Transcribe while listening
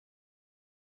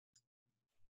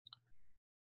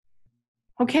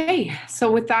Okay,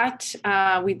 so with that,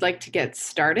 we'd like to get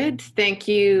started. Thank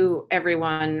you,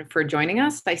 everyone, for joining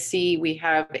us. I see we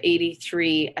have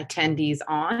 83 attendees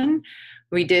on.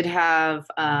 We did have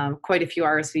quite a few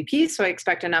RSVPs, so I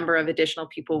expect a number of additional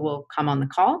people will come on the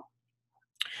call.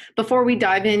 Before we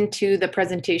dive into the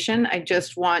presentation, I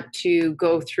just want to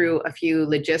go through a few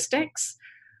logistics.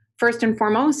 First and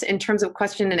foremost, in terms of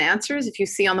question and answers, if you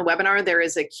see on the webinar, there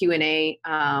is a Q&A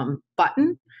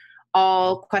button.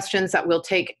 All questions that we'll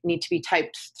take need to be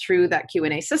typed through that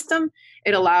Q&A system.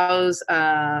 It allows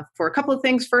for a couple of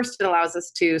things. First, it allows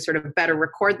us to sort of better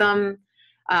record them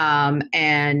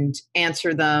and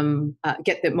answer them,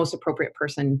 get the most appropriate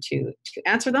person to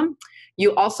answer them.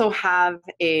 You also have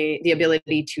the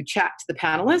ability to chat to the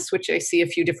panelists, which I see a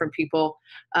few different people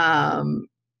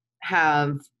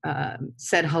have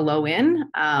said hello in,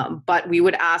 but we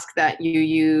would ask that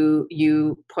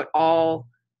you put all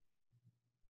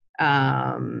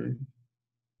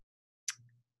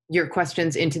your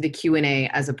questions into the Q&A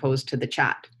as opposed to the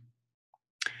chat.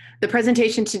 The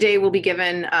presentation today will be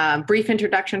given a brief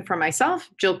introduction from myself,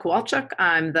 Jill Kowalchuk.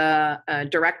 I'm the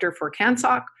director for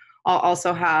CANSOC. I'll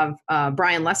also have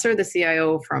Brian Lesser, the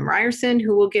CIO from Ryerson,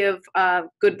 who will give a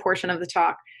good portion of the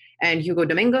talk, and Hugo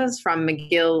Dominguez from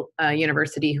McGill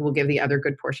University, who will give the other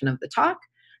good portion of the talk.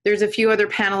 There's a few other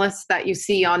panelists that you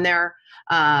see on there.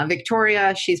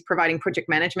 Victoria, she's providing project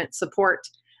management support,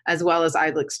 as well as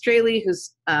Idlik Straley,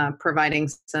 who's providing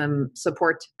some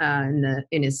support in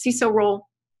his CISO role,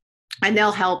 and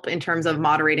they'll help in terms of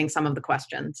moderating some of the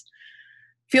questions.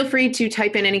 Feel free to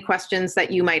type in any questions that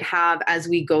you might have as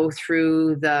we go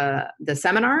through the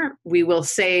seminar. We will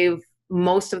save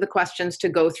most of the questions to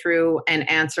go through and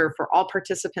answer for all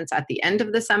participants at the end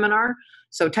of the seminar.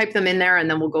 So type them in there and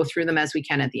then we'll go through them as we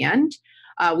can at the end.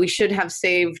 We should have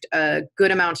saved a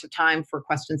good amount of time for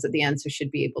questions at the end, so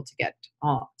should be able to get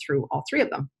through all three of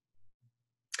them.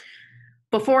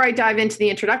 Before I dive into the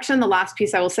introduction, the last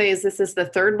piece I will say is this is the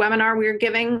third webinar we're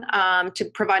giving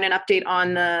to provide an update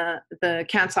on the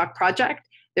CANSOC project.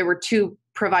 There were two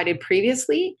provided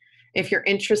previously. If you're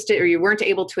interested or you weren't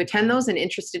able to attend those and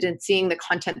interested in seeing the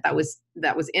content that was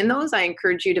in those, I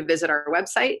encourage you to visit our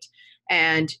website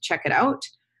and check it out.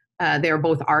 They're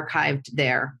both archived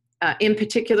there. In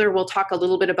particular, we'll talk a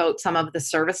little bit about some of the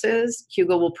services.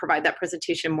 Hugo will provide that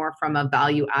presentation more from a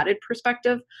value-added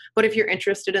perspective, but if you're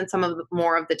interested in some of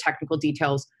more of the technical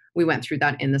details, we went through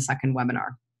that in the second webinar.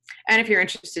 And if you're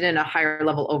interested in a higher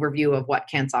level overview of what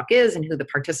CANSOC is and who the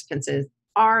participants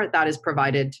are, that was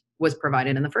provided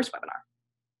in the first webinar.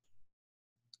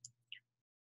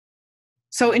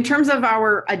 So in terms of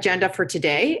our agenda for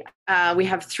today, we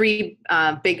have three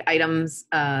big items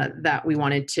that we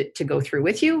wanted to go through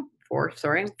with you.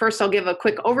 First, I'll give a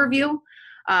quick overview.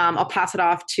 I'll pass it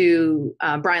off to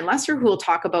Brian Lesser, who will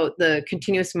talk about the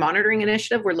continuous monitoring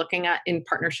initiative we're looking at in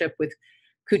partnership with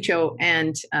CUCHO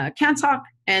and CANSOC.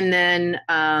 And then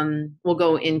we'll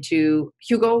go into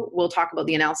Hugo. We'll talk about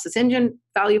the analysis engine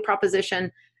value proposition,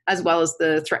 as well as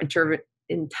the threat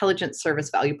intelligence service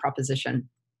value proposition.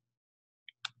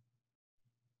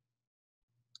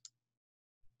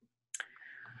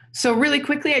 So really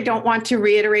quickly, I don't want to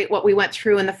reiterate what we went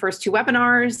through in the first two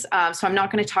webinars, so I'm not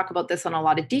going to talk about this in a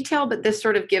lot of detail, but this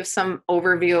sort of gives some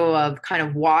overview of kind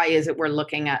of why is it we're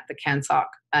looking at the CANSOC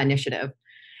initiative.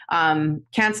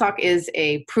 CANSOC is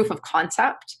a proof of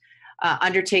concept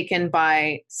undertaken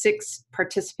by 6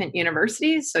 participant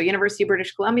universities, so University of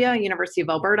British Columbia, University of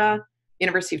Alberta,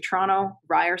 University of Toronto,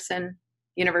 Ryerson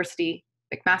University,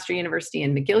 McMaster University,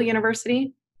 and McGill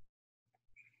University,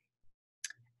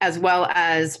 as well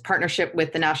as partnership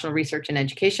with the National Research and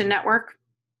Education Network,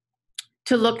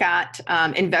 to look at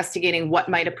investigating what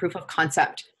might a proof of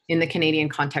concept in the Canadian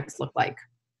context look like.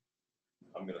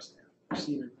 I'm going to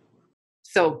stand.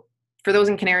 So for those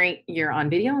in Canary, you're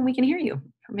on video and we can hear you.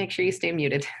 Make sure you stay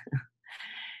muted.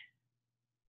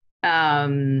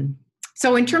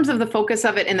 So in terms of the focus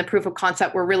of it in the proof of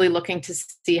concept, we're really looking to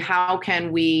see how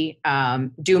can we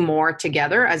do more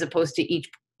together as opposed to each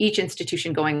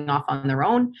institution going off on their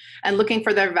own, and looking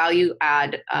for their value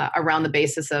add around the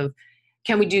basis of,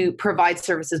 can we provide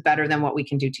services better than what we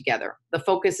can do together? The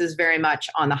focus is very much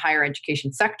on the higher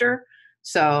education sector,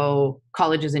 so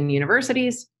colleges and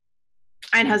universities,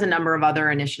 and has a number of other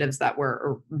initiatives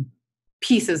or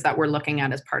pieces that we're looking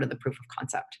at as part of the proof of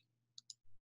concept.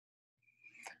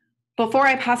 Before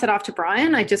I pass it off to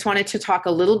Brian, I just wanted to talk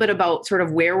a little bit about sort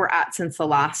of where we're at since the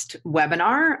last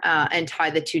webinar and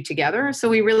tie the two together. So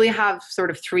we really have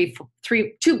sort of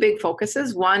two big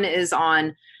focuses. One is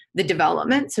on the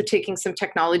development, so taking some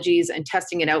technologies and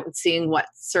testing it out and seeing what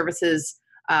services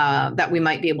that we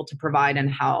might be able to provide and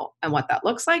how and what that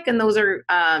looks like. And those are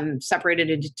separated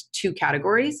into two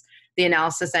categories: the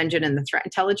analysis engine and the threat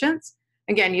intelligence.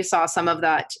 Again, you saw some of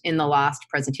that in the last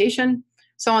presentation.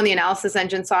 So on the analysis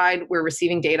engine side, we're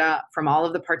receiving data from all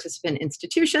of the participant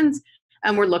institutions,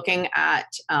 and we're looking at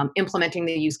implementing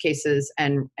the use cases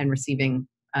and receiving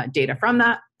data from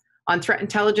that. On threat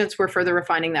intelligence, we're further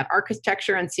refining that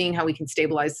architecture and seeing how we can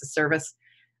stabilize the service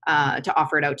to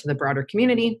offer it out to the broader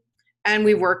community. And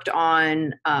we worked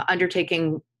on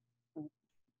undertaking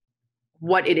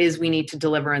what it is we need to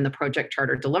deliver in the project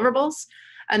charter deliverables.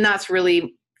 And that's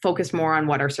really focused more on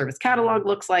what our service catalog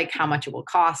looks like, how much it will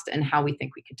cost, and how we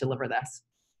think we could deliver this.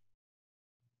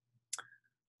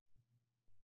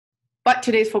 But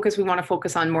today's focus, we want to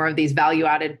focus on more of these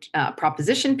value-added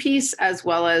proposition piece, as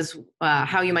well as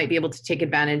how you might be able to take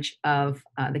advantage of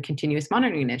the continuous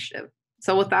monitoring initiative.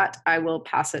 So with that, I will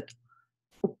pass it.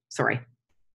 Sorry.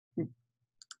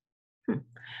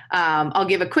 I'll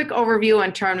give a quick overview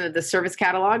in terms of the service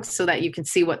catalog so that you can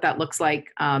see what that looks like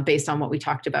based on what we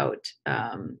talked about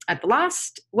at the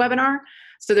last webinar.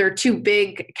 So there are two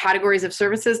big categories of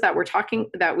services that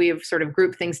we have sort of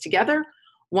grouped things together.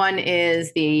 One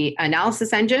is the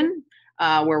analysis engine,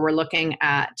 where we're looking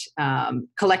at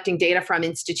collecting data from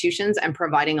institutions and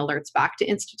providing alerts back to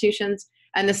institutions.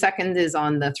 And the second is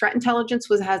on the threat intelligence,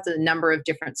 which has a number of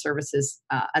different services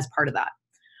as part of that.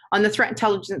 On the threat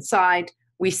intelligence side,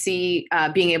 we see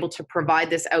being able to provide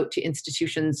this out to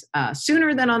institutions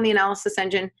sooner than on the analysis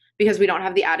engine, because we don't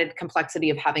have the added complexity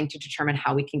of having to determine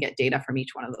how we can get data from each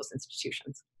one of those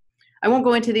institutions. I won't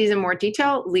go into these in more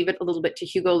detail, leave it a little bit to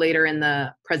Hugo later in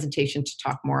the presentation to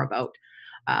talk more about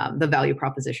the value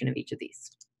proposition of each of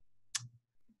these.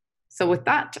 So with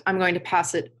that, I'm going to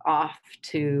pass it off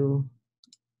to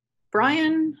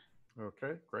Brian.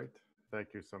 Okay, great. Thank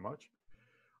you so much.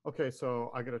 Okay,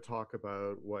 so I'm going to talk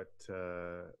about what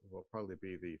will probably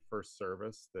be the first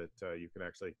service that you can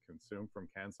actually consume from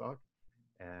CANSOC.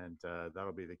 And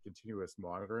that'll be the continuous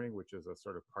monitoring, which is a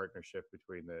sort of partnership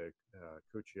between the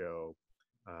Cuccio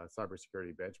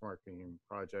cybersecurity benchmarking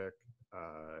project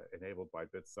enabled by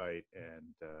BitSight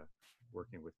and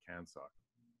working with CANSOC.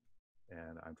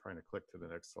 And I'm trying to click to the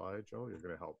next slide. Joel, you're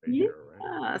going to help me here,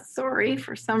 right? Sorry,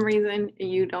 for some reason,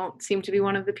 you don't seem to be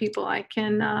one of the people I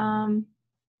can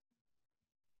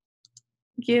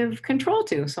give control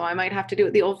to. So I might have to do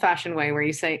it the old-fashioned way where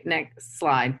you say next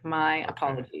slide. My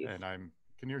apologies. And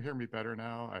can you hear me better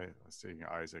now? I'm seeing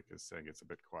Isaac is saying it's a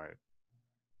bit quiet.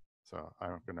 So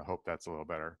I'm going to hope that's a little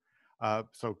better.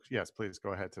 So yes, please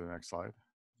go ahead to the next slide.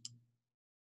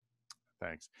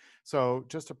 Thanks. So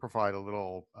just to provide a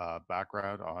little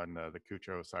background on the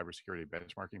Cuccio cybersecurity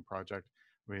benchmarking project,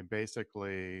 I mean,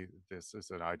 basically, this is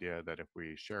an idea that if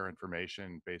we share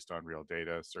information based on real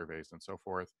data, surveys, and so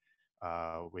forth,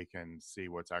 we can see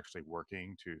what's actually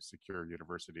working to secure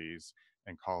universities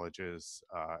and colleges,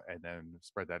 and then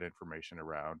spread that information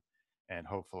around. And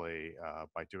hopefully,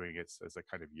 by doing it as a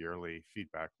kind of yearly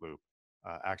feedback loop,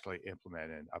 actually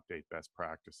implement and update best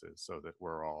practices so that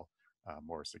we're all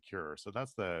more secure. So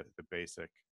that's the basic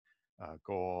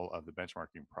goal of the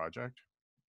benchmarking project.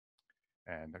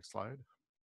 And next slide.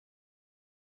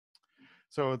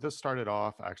 So this started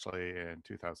off actually in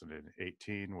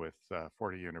 2018 with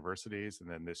 40 universities, and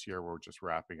then this year we're just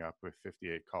wrapping up with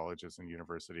 58 colleges and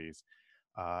universities.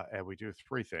 And we do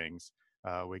three things.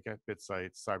 We get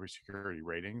BitSight cybersecurity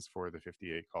ratings for the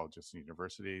 58 colleges and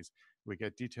universities. We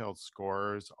get detailed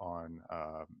scores on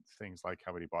things like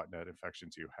how many botnet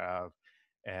infections you have.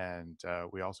 And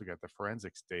we also get the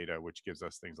forensics data, which gives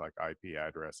us things like IP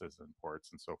addresses and ports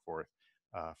and so forth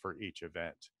for each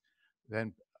event.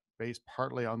 Then based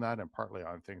partly on that and partly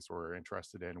on things we're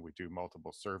interested in, we do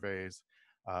multiple surveys.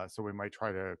 So we might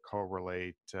try to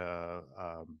correlate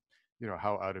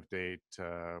how out of date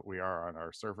we are on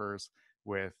our servers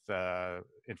with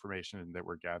information that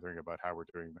we're gathering about how we're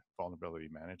doing vulnerability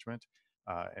management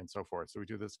and so forth. So we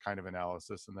do this kind of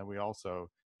analysis, and then we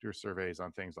also do surveys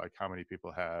on things like how many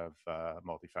people have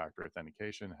multi-factor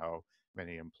authentication, how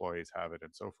many employees have it,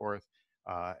 and so forth.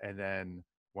 And then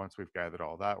once we've gathered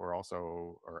all that, we're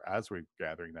also, or as we're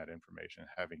gathering that information,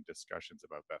 having discussions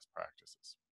about best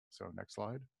practices. So next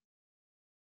slide.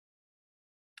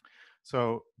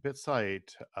 So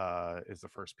BitSight is the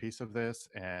first piece of this,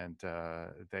 and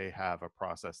they have a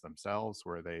process themselves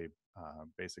where they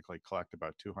basically collect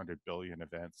about 200 billion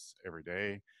events every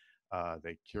day.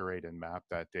 They curate and map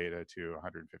that data to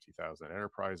 150,000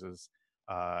 enterprises,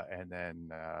 and then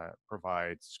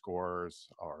provide scores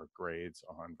or grades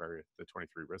on the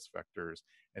 23 risk vectors,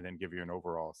 and then give you an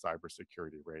overall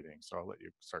cybersecurity rating. So I'll let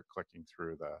you start clicking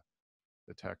through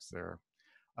the text there.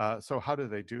 So how do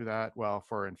they do that? Well,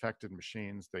 for infected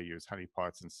machines, they use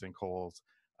honeypots and sinkholes,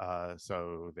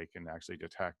 so they can actually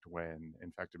detect when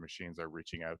infected machines are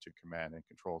reaching out to command and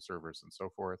control servers and so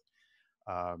forth.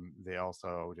 They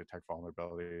also detect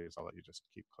vulnerabilities. I'll let you just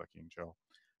keep clicking, Jill.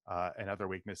 And other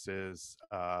weaknesses,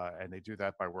 and they do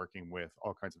that by working with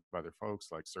all kinds of other folks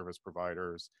like service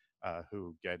providers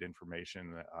who get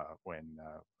information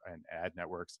and ad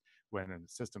networks when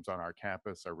systems on our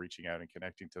campus are reaching out and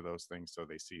connecting to those things. So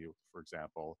they see, for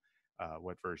example,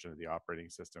 what version of the operating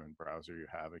system and browser you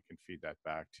have and can feed that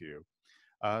back to you.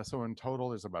 So in total,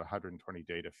 there's about 120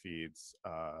 data feeds,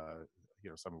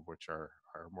 some of which are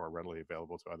more readily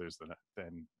available to others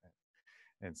than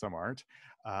and some aren't.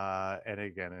 And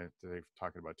again, they're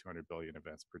talking about 200 billion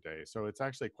events per day. So it's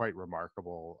actually quite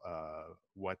remarkable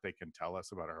what they can tell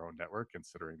us about our own network,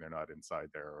 considering they're not inside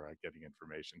there getting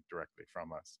information directly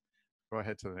from us. Go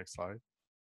ahead to the next slide.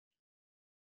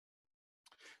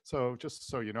 So just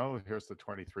so you know, here's the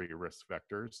 23 risk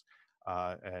vectors.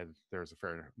 And there's a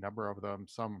fair number of them.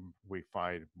 Some we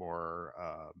find more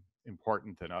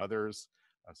important than others.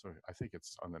 So I think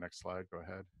it's on the next slide. Go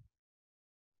ahead.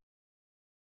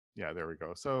 Yeah, there we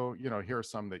go. So, here are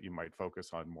some that you might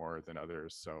focus on more than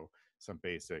others. So, some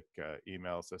basic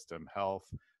email system health,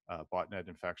 botnet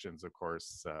infections, of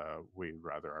course, we'd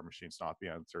rather our machines not be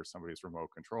under somebody's remote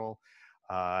control.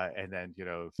 And then,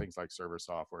 things like server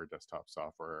software, desktop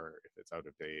software, if it's out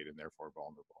of date and therefore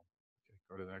vulnerable. Okay,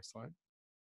 go to the next slide.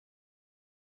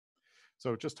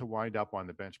 So just to wind up on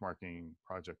the benchmarking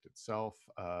project itself,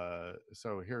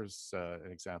 so here's an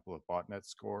example of botnet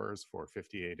scores for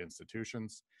 58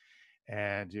 institutions.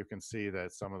 And you can see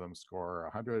that some of them score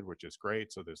 100, which is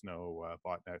great. So there's no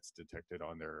botnets detected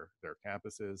on their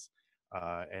campuses.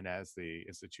 And as the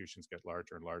institutions get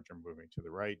larger and larger, moving to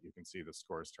the right, you can see the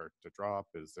scores start to drop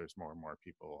as there's more and more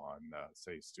people on,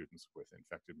 say, students with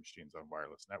infected machines on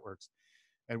wireless networks.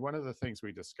 And one of the things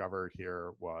we discovered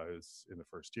here was in the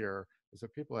first year is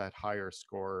that people at higher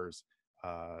scores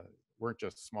uh, weren't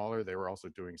just smaller, they were also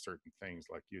doing certain things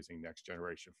like using next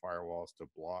generation firewalls to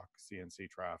block CNC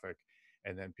traffic.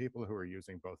 And then people who are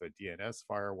using both a DNS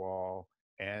firewall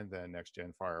and the next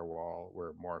gen firewall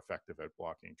were more effective at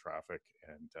blocking traffic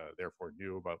and therefore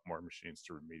knew about more machines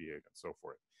to remediate and so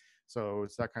forth. So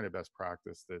it's that kind of best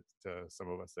practice that some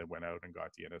of us that went out and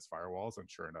got DNS firewalls and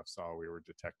sure enough saw we were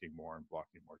detecting more and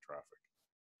blocking more traffic.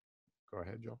 Go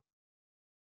ahead, Joe.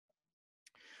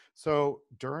 So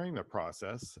during the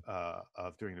process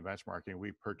of doing the benchmarking,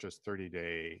 we purchased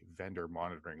 30-day vendor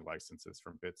monitoring licenses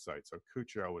from BitSight. So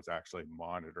Kucho was actually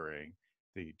monitoring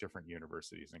the different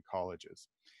universities and colleges.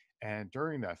 And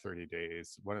during that 30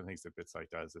 days, one of the things that BitSight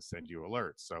does is send you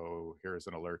alerts. So here's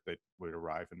an alert that would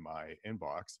arrive in my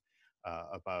inbox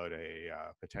about a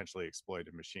potentially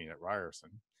exploited machine at Ryerson.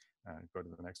 Go to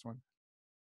the next one.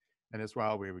 And as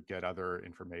well, we would get other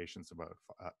information, about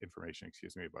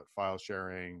file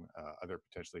sharing, other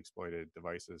potentially exploited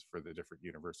devices for the different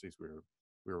universities we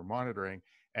were monitoring.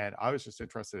 And I was just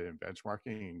interested in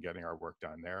benchmarking and getting our work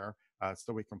done there.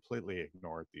 So we completely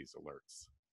ignored these alerts.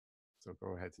 So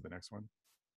go ahead to the next one.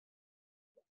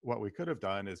 What we could have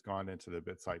done is gone into the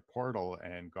BitSight portal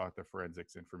and got the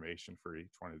forensics information for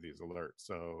each one of these alerts.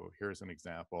 So here's an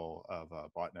example of a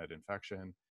botnet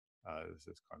infection. This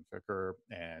is Conficker,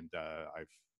 and I've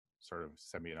sort of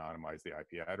semi-anonymized the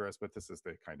IP address, but this is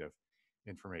the kind of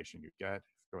information you get.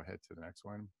 Go ahead to the next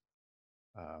one.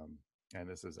 And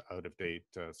this is out-of-date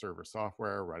server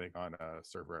software running on a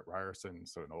server at Ryerson,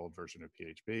 so an old version of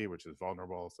PHP, which is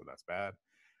vulnerable, so that's bad.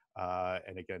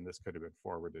 And again, this could have been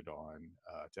forwarded on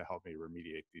to help me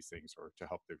remediate these things or to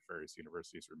help the various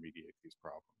universities remediate these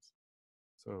problems.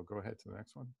 So go ahead to the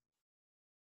next one.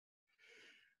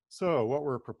 So what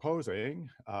we're proposing,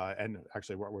 and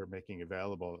actually what we're making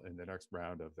available in the next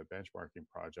round of the benchmarking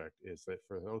project, is that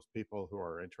for those people who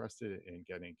are interested in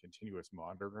getting continuous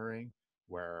monitoring,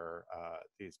 where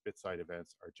these BitSight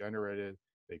events are generated,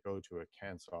 they go to a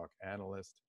CANSOC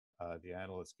analyst. The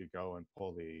analyst could go and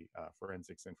pull the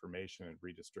forensics information and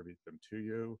redistribute them to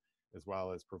you, as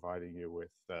well as providing you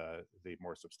with the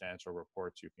more substantial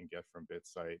reports you can get from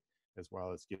BitSight, as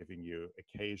well as giving you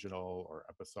occasional or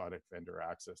episodic vendor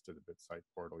access to the BitSight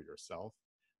portal yourself.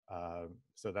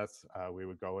 So that's, we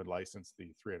would go and license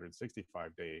the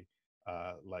 365-day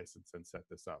license and set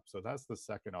this up. So that's the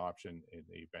second option in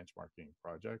the benchmarking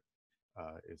project,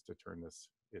 is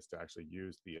to actually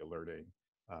use the alerting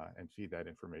and feed that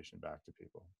information back to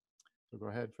people. So go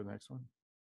ahead for the next one.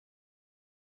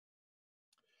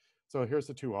 So here's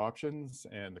the two options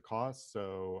and the costs.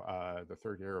 So the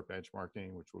third year of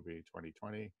benchmarking, which will be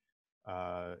 2020,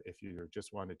 If you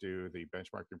just want to do the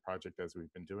benchmarking project as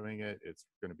we've been doing it, it's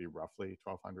going to be roughly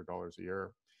 $1,200 a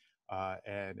year.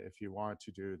 And if you want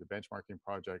to do the benchmarking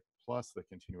project plus the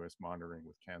continuous monitoring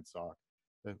with CANSOC,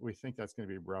 we think that's going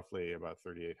to be roughly about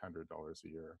 $3,800 a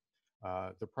year.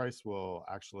 The price will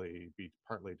actually be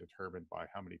partly determined by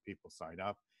how many people sign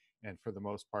up. And for the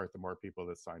most part, the more people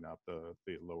that sign up, the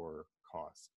lower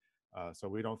cost. So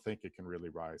we don't think it can really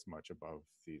rise much above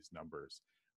these numbers.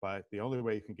 But the only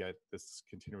way you can get this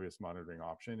continuous monitoring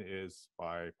option is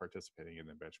by participating in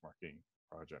the benchmarking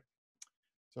project.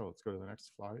 So let's go to the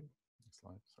next slide. Next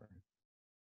slide, sorry.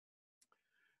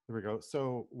 There we go.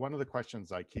 So one of the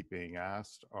questions I keep being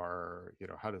asked are,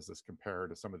 how does this compare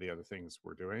to some of the other things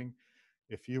we're doing?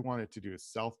 If you wanted to do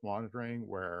self-monitoring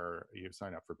where you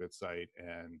sign up for BitSight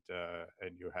and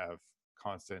you have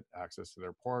constant access to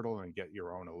their portal and get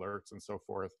your own alerts and so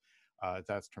forth,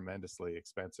 that's tremendously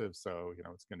expensive. So,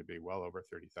 it's going to be well over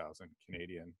 30,000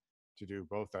 Canadian to do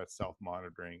both that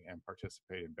self-monitoring and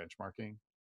participate in benchmarking.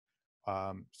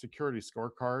 Security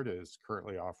Scorecard is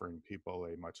currently offering people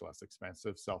a much less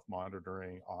expensive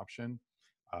self-monitoring option.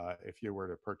 If you were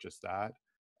to purchase that,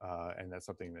 and that's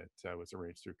something that was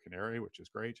arranged through Canary, which is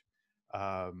great,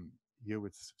 you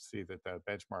would see that the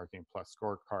benchmarking plus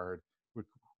scorecard would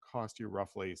cost you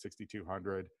roughly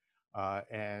 $6,200.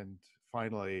 And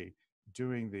finally,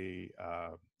 doing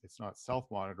it's not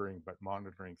self-monitoring, but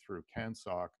monitoring through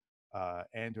CANSOC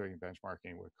and doing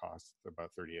benchmarking would cost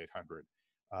about $3,800.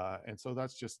 And so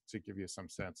that's just to give you some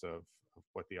sense of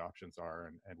what the options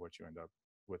are and what they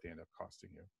end up costing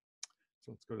you.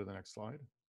 So let's go to the next slide.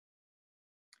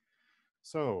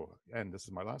 So, and this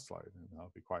is my last slide, and I'll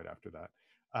be quiet after that.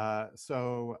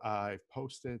 So I've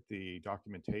posted the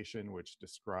documentation which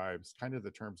describes kind of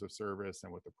the terms of service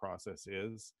and what the process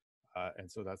is.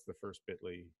 And so that's the first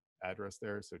bit.ly address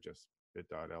there. So just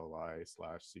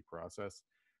bit.ly/cprocess.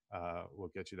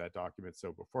 We'll get you that document.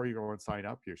 So before you go and sign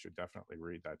up, you should definitely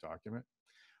read that document.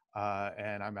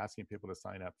 And I'm asking people to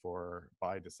sign up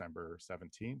by December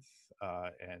 17th.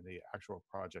 And the actual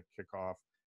project kickoff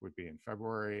would be in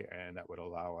February, and that would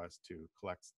allow us to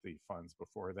collect the funds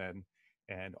before then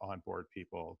and onboard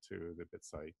people to the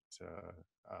BitSight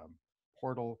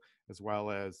portal, as well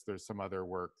as there's some other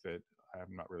work that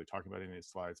I'm not really talking about in these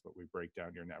slides, but we break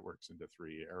down your networks into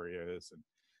 3 areas and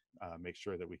make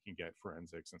sure that we can get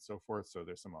forensics and so forth. So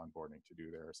there's some onboarding to do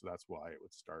there. So that's why it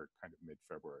would start kind of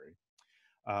mid-February.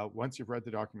 Once you've read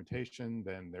the documentation,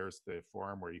 then there's the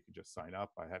forum where you can just sign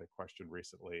up. I had a question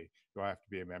recently, do I have to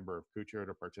be a member of CUTIO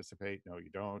to participate? No, you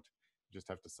don't. You just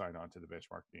have to sign on to the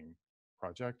benchmarking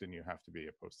project, and you have to be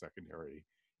a post-secondary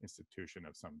institution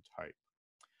of some type.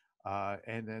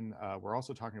 And then we're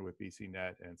also talking with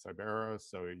BCNet and Cyberus,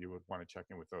 so you would want to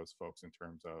check in with those folks in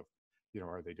terms of,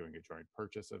 are they doing a joint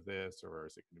purchase of this, or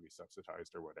is it going to be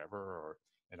subsidized or whatever?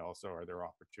 And also, are there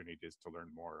opportunities to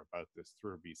learn more about this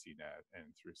through BCNet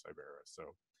and through Cyberus?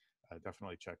 So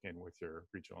definitely check in with your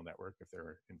regional network if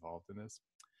they're involved in this.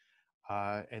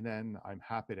 And then I'm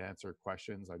happy to answer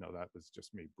questions. I know that was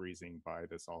just me breezing by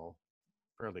this all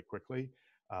fairly quickly.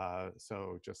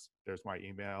 So just, there's my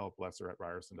email,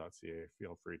 blesser@ryerson.ca.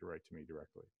 Feel free to write to me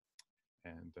directly.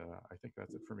 And I think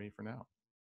that's it for me for now.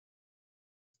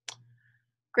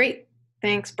 Great.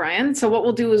 Thanks, Brian. So what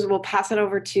we'll do is we'll pass it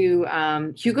over to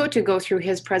Hugo to go through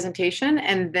his presentation,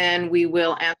 and then we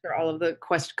will answer all of the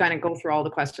questions, kind of go through all the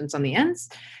questions on the ends.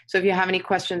 So if you have any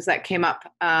questions that came up,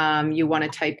 you want to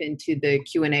type into the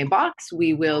Q&A box,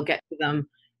 we will get to them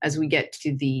as we get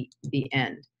to the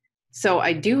end. So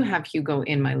I do have Hugo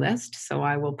in my list, so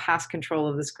I will pass control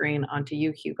of the screen onto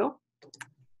you, Hugo.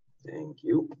 Thank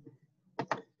you.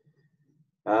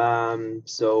 Welcome.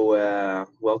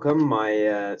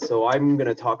 So I'm going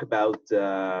to talk about,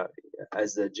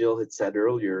 as Jill had said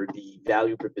earlier, the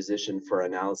value proposition for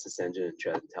analysis engine and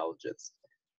threat intelligence.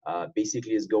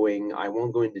 Basically, I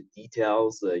won't go into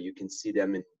details. You can see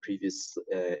them in previous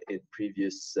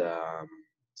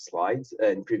slides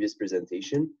in previous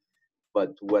presentation.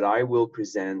 But what I will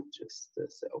present,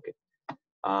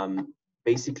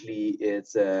 basically,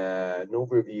 it's an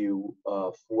overview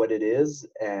of what it is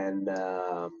and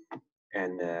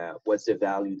what's the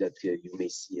value that you may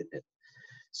see in it.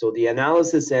 So the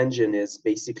analysis engine is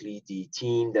basically the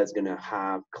team that's going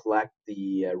to collect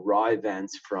the raw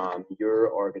events from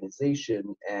your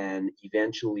organization and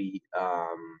eventually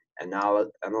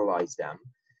analyze them.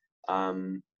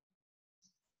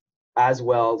 As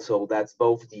well, so that's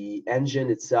both the engine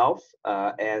itself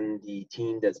and the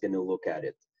team that's going to look at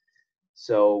it.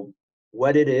 So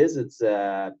what it is, it's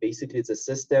basically it's a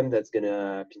system that's going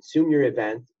to consume your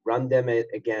event, run them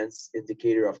against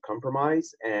indicator of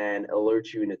compromise, and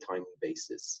alert you in a timely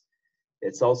basis.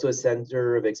 It's also a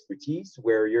center of expertise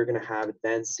where you're going to have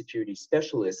advanced security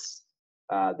specialists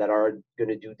that are going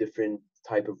to do different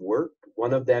type of work.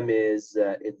 One of them is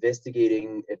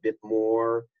investigating a bit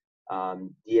more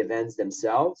the events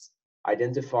themselves,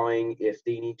 identifying if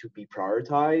they need to be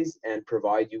prioritized, and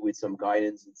provide you with some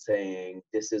guidance and saying,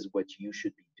 this is what you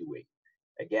should be doing.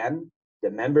 Again, the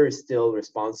member is still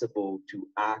responsible to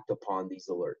act upon these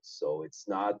alerts. So it's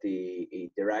not a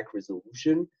direct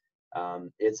resolution.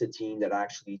 It's a team that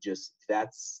actually just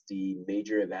vets the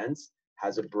major events,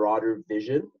 has a broader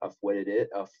vision of what it is,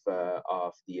 of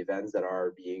the events that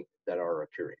are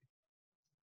occurring.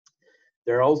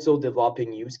 They're also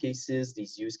developing use cases.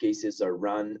 These use cases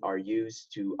are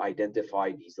used to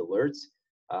identify these alerts.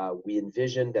 We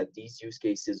envision that these use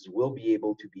cases will be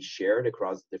able to be shared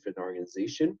across different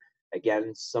organizations.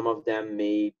 Again, some of them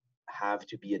may have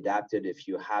to be adapted if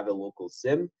you have a local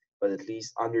SIM, but at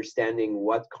least understanding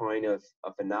what kind of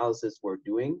analysis we're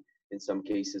doing in some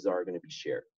cases are going to be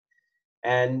shared.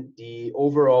 And the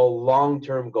overall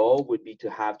long-term goal would be to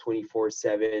have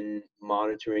 24/7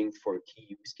 monitoring for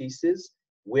key use cases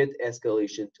with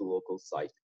escalation to local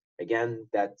site. Again,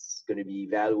 that's going to be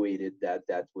evaluated.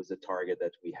 That was a target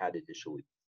that we had initially.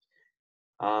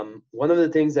 One of the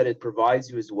things that it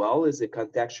provides you as well is a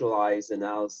contextualized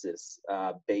analysis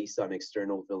based on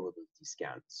external vulnerability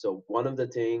scans. So one of the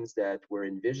things that we're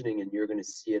envisioning, and you're going to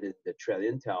see it in the threat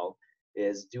intel,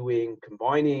 is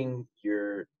combining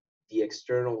the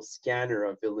external scanner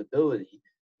of vulnerability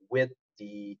with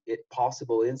the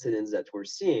possible incidents that we're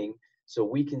seeing, so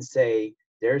we can say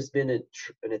there's been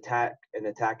an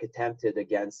attack attempted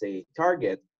against a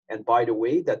target, and by the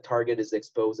way, that target is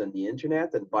exposed on the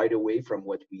internet, and by the way, from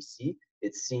what we see,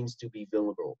 it seems to be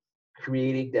vulnerable,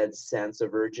 creating that sense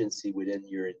of urgency within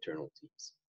your internal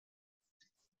teams.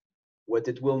 What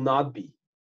it will not be.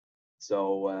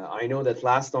 So I know that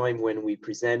last time when we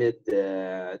presented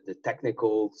the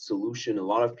technical solution, a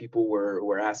lot of people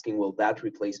were asking, will that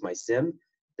replace my SIM?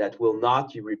 That will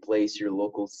not replace your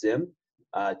local SIM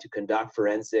to conduct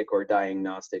forensic or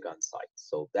diagnostic on site.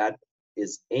 So that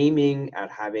is aiming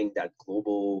at having that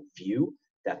global view,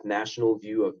 that national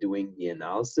view of doing the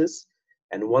analysis.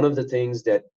 And one of the things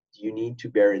that you need to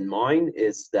bear in mind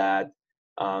is that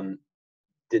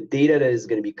the data that is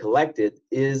going to be collected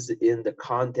is in the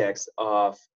context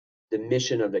of the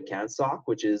mission of the CANSOC,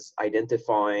 which is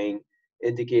identifying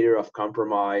indicator of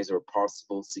compromise or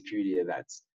possible security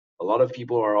events. A lot of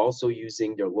people are also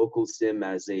using their local SIM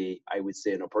as I would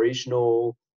say, an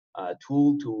operational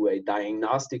tool, to a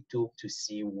diagnostic tool to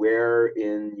see where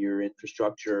in your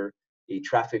infrastructure a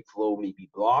traffic flow may be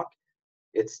blocked.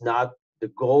 The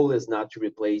goal is not to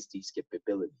replace these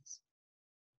capabilities.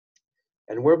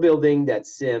 And we're building that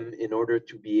SIM in order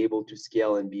to be able to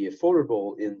scale and be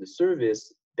affordable in the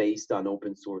service based on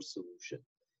open source solution.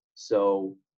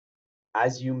 So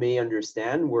as you may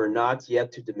understand, we're not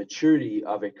yet to the maturity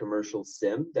of a commercial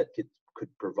SIM that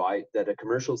a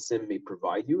commercial SIM may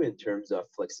provide you in terms of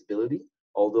flexibility.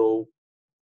 Although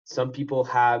some people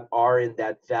are in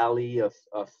that valley of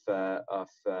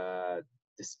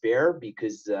despair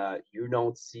because you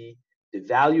don't see the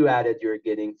value added you're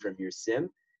getting from your SIM.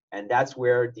 And that's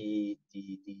where the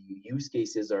use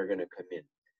cases are going to come in.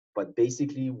 But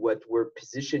basically, what we're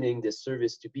positioning this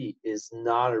service to be is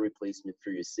not a replacement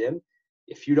for your SIM.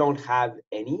 If you don't have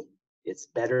any, it's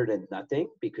better than nothing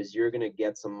because you're going to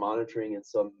get some monitoring and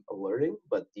some alerting.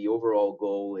 But the overall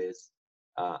goal is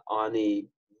on a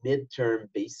midterm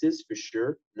basis, for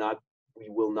sure, we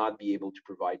will not be able to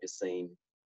provide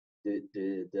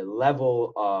the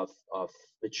level of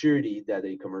maturity that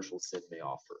a commercial SIM may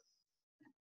offer.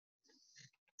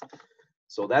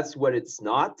 So that's what it's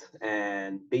not.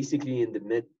 And basically, in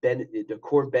the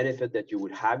core benefit that you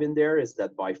would have in there is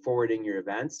that by forwarding your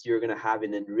events, you're going to have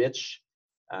an enriched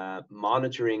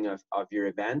monitoring of your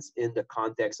events in the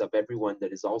context of everyone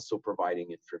that is also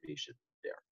providing information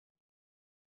there.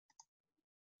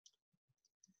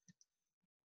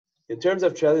 In terms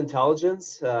of threat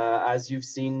intelligence, as you've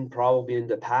seen probably in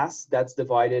the past, that's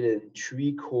divided in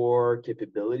 3 core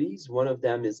capabilities. One of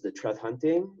them is the threat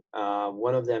hunting,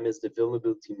 one of them is the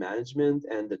vulnerability management,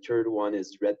 and the third one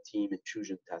is red team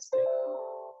intrusion testing.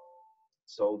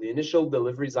 So the initial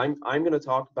deliveries, I'm going to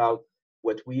talk about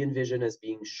what we envision as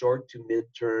being short to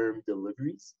mid-term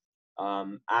deliveries,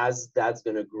 as that's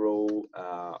going to grow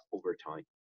over time.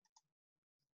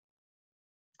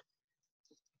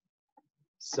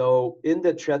 So in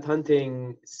the threat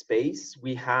hunting space,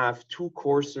 we have 2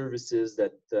 core services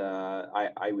that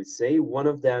I would say. One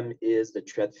of them is the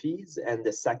threat feeds, and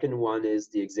the second one is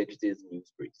the executive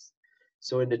news briefs.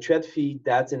 So in the thread feed,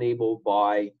 that's enabled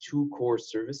by two core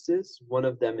services. One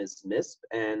of them is MISP,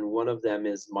 and one of them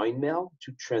is MindMail,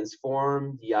 to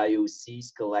transform the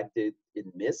IOCs collected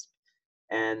in MISP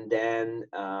and then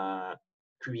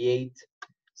create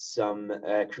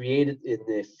it in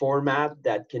a format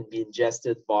that can be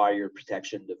ingested by your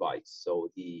protection device. So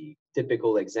the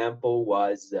typical example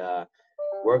was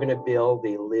we're going to build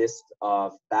a list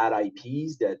of bad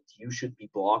IPs that you should be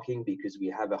blocking because we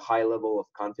have a high level of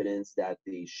confidence that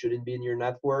they shouldn't be in your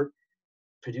network.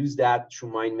 Produce that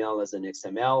through MindMail as an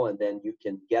XML, and then you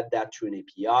can get that through an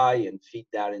API and feed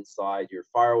that inside your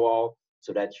firewall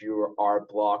so that you are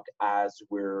blocked as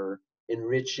we're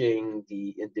enriching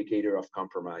the indicator of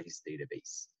compromise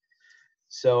database.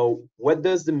 So what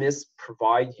does the MISP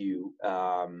provide you?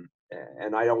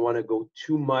 And I don't want to go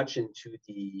too much into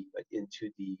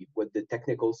what the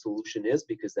technical solution is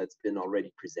because that's been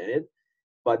already presented.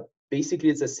 But basically,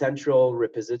 it's a central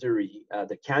repository.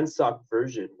 The CANSOC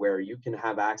version, where you can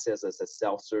have access as a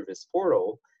self-service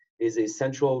portal, is a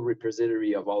central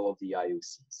repository of all of the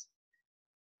IOCs.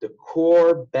 The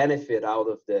core benefit out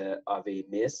of a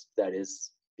MISP that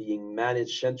is being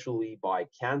managed centrally by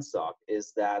CANSOC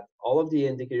is that all of the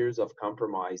indicators of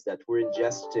compromise that we're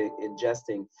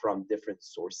ingesting from different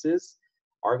sources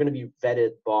are going to be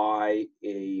vetted by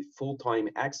a full-time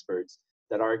experts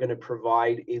that are going to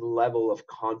provide a level of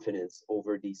confidence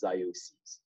over these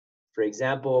IOCs. For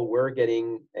example, we're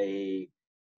getting a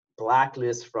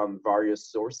blacklist from various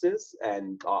sources,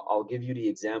 and I'll give you the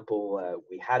example.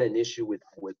 We had an issue with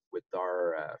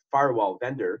our firewall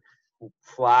vendor who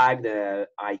flagged the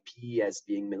IP as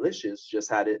being malicious. Just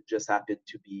happened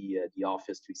to be the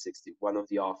Office 360, one of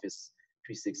the Office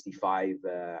 365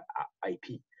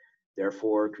 IP.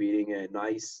 Therefore, creating a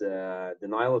nice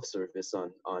denial of service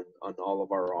on all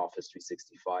of our Office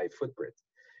 365 footprint.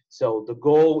 So the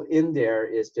goal in there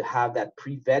is to have that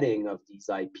pre-vetting of these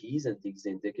IPs and these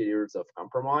indicators of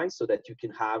compromise so that you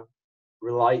can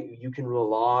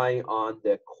rely on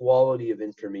the quality of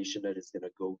information that is going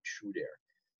to go through there.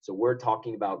 So we're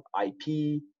talking about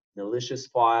IP, malicious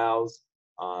files,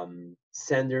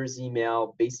 sender's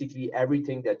email, basically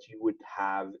everything that you would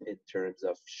have in terms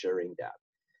of sharing that.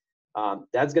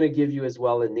 That's going to give you as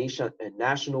well a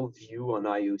national view on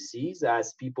IOCs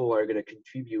as people are going to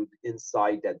contribute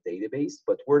inside that database.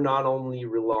 But we're not only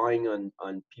relying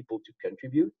on people to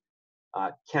contribute.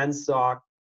 CANSOC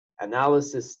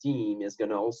analysis team is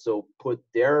going to also put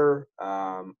their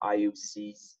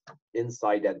IOCs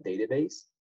inside that database.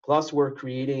 Plus, we're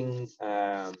creating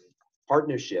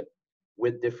partnership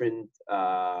with different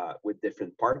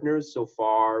partners. So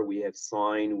far, we have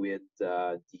signed with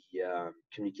the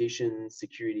Communication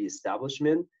Security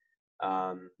Establishment,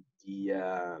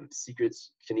 the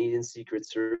Canadian Secret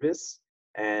Service,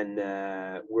 and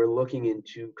we're looking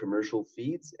into commercial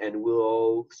feeds, and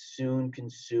we'll soon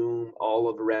consume all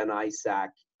of RAN ISAC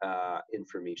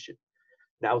information.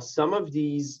 Now, some of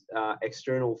these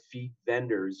external feed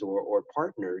vendors or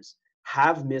partners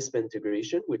have MISP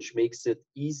integration, which makes it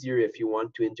easier if you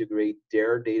want to integrate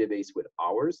their database with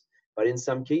ours. But in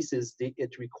some cases,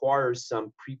 it requires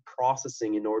some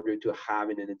pre-processing in order to have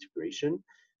an integration.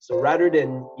 So rather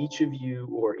than each of you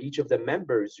or each of the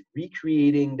members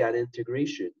recreating that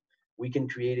integration, we can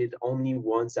create it only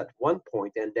once at one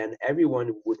point, and then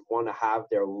everyone would want to have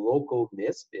their local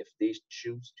MISP if they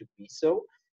choose to be so.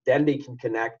 Then they can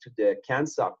connect to the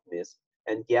CANSOC MISP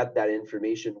and get that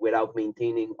information without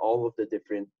maintaining all of the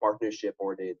different partnership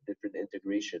or the different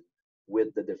integration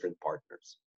with the different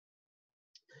partners.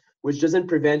 Which doesn't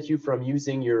prevent you from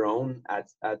using your own at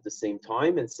the same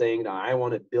time and saying that I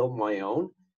want to build my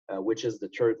own, which is the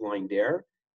third line there,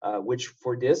 which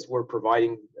for this we're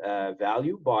providing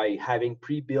value by having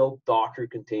pre-built Docker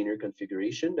container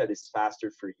configuration that is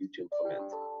faster for you to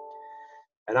implement.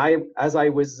 And as I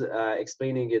was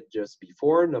explaining it just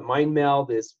before, the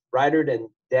MindMail is rather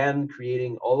than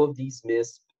creating all of these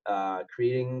MISP,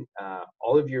 creating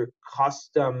all of your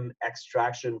custom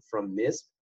extraction from MISP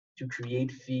to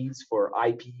create feeds for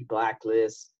IP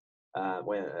blacklists,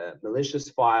 malicious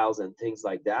files, and things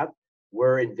like that.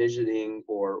 We're envisioning,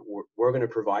 or we're going to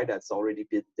provide, that's already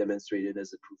been demonstrated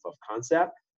as a proof of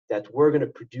concept, that we're going to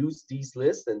produce these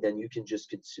lists and then you can just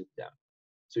consume them.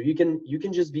 So you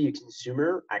can just be a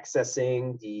consumer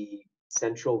accessing the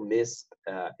central MISP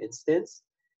instance,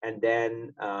 and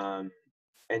then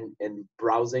and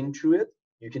browsing through it.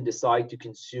 You can decide to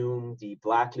consume the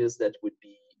blacklist that would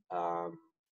be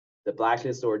the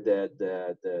blacklist or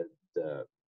the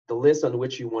list on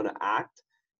which you want to act.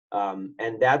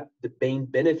 And that the main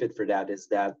benefit for that is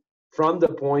that from the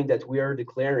point that we are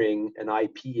declaring an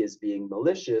IP as being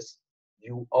malicious,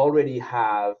 you already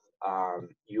have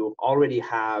you already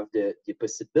have the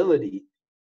possibility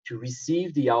to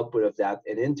receive the output of that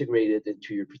and integrate it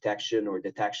into your protection or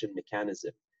detection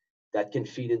mechanism. That can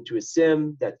feed into a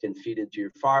SIM, that can feed into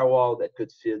your firewall, that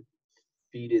could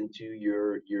feed into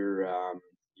your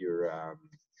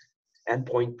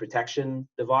endpoint protection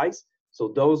device. So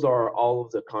those are all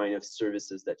of the kind of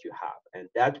services that you have, and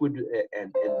that would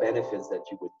and benefits that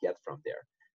you would get from there.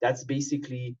 That's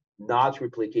basically not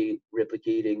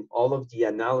replicating all of the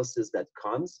analysis that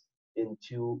comes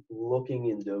into looking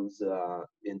in those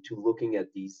looking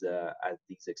at these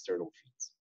external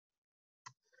feeds.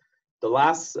 The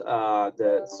last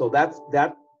so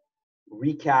that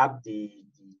recap the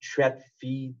threat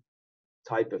feed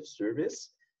type of service.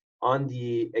 On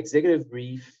the executive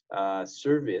brief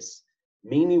service,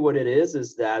 mainly what it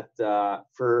is that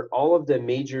for all of the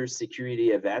major security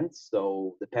events,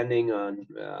 so depending on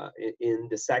in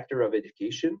the sector of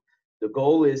education, the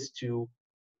goal is to,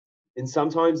 and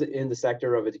sometimes in the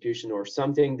sector of education or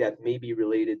something that may be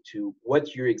related to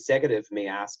what your executive may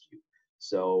ask you.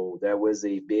 So there was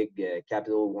a big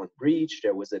Capital One breach,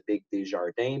 there was a big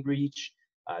Desjardins breach,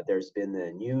 there's been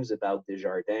news about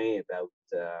Desjardins,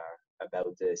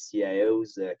 about the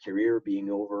CIO's career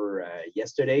being over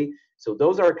yesterday. So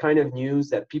those are kind of news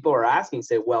that people are asking,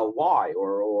 say, well, why?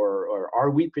 Or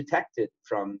are we protected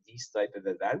from these type of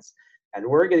events? And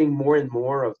we're getting more and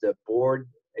more of the board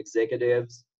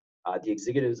executives, the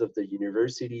executives of the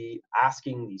university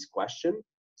asking these questions.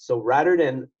 So rather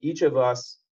than each of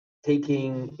us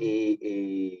taking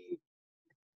the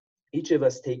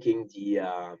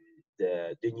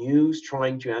news,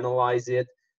 trying to analyze it,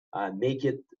 make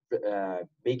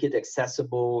it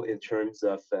accessible in terms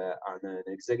of on an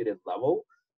executive level,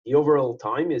 the overall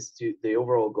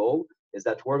goal is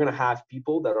that we're going to have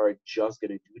people that are just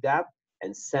going to do that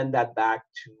and send that back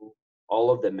to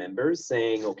all of the members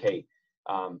saying, okay,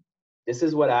 this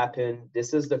is what happened,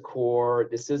 this is the core,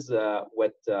 this is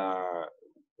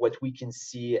what we can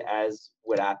see as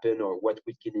what happened or what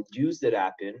we can induce that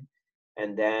happen,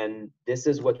 and then this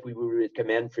is what we would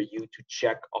recommend for you to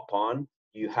check upon.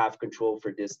 You have control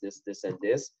for this, and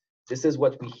this. This is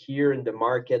what we hear in the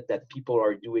market that people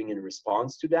are doing in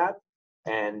response to that,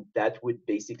 and that would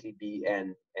basically be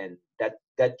and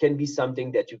that can be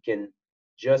something that you can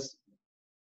just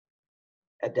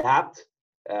adapt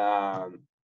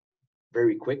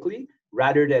very quickly,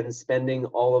 rather than spending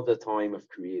all of the time of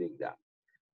creating that.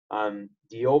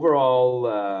 The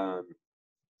overall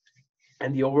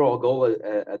goal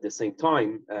at the same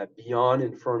time, beyond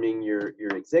informing your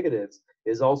executives,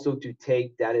 is also to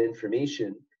take that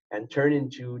information and turn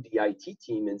into the IT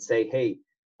team and say, hey,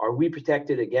 are we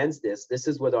protected against this? This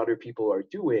is what other people are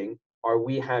doing. Are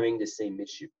we having the same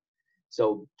issue?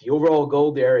 So the overall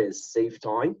goal there is save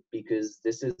time, because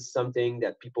this is something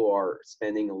that people are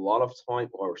spending a lot of time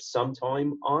or some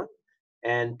time on,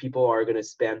 and people are going to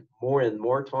spend more and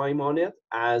more time on it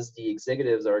as the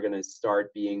executives are going to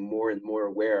start being more and more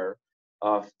aware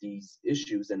of these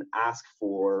issues and ask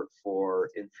for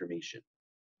information.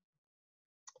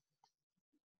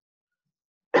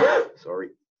 Sorry.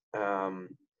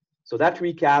 So that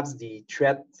recaps the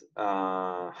threat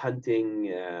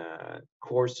hunting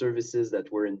core services that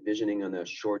we're envisioning on a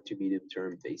short to medium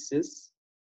term basis.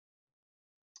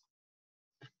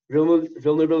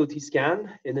 Vulnerability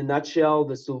scan. In a nutshell,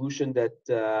 the solution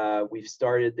that we've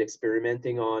started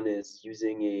experimenting on is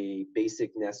using a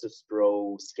basic Nessus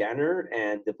Pro scanner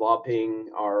and developing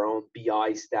our own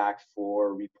BI stack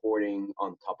for reporting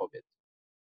on top of it.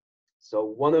 So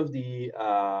one of the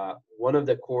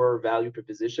core value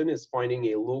proposition is finding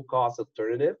a low-cost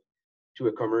alternative to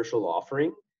a commercial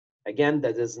offering. Again,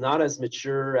 that is not as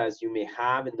mature as you may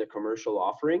have in the commercial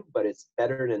offering, but it's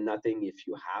better than nothing if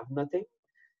you have nothing.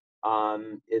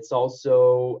 It's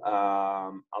also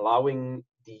allowing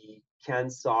the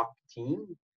CANSOC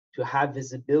team to have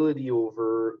visibility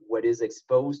over what is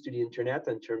exposed to the internet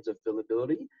in terms of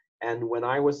vulnerability. And when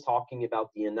I was talking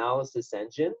about the analysis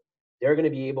engine, they're going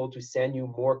to be able to send you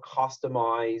more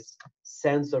customized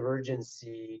sense of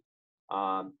urgency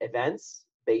events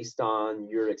based on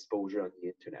your exposure on the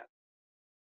internet.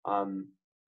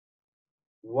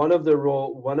 One of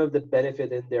the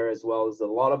benefit in there as well is a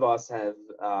lot of us have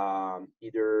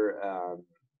either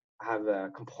have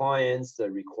a compliance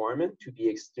requirement to be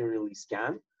externally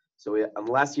scanned. So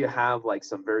unless you have like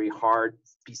some very hard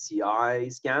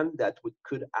PCI scan, that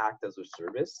could act as a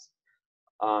service.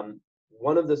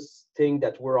 One of the things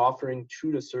that we're offering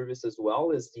through the service as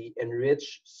well is the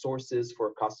enriched sources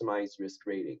for customized risk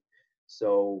rating.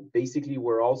 So basically,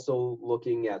 we're also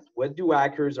looking at what do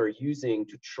hackers are using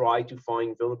to try to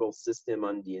find vulnerable system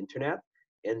on the internet,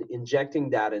 and injecting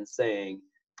that and saying,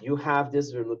 you have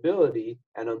this vulnerability,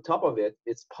 and on top of it,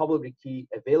 it's publicly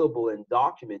available and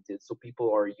documented, so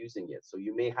people are using it. So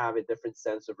you may have a different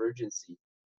sense of urgency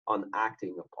on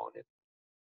acting upon it.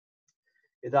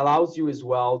 It allows you as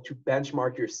well to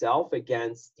benchmark yourself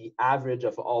against the average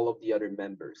of all of the other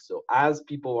members. So as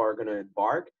people are going to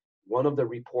embark, one of the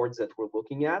reports that we're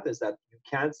looking at is that you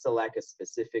can't select a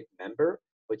specific member,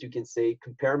 but you can say,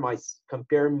 compare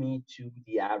me to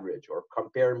the average, or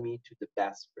compare me to the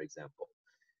best, for example.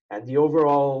 And the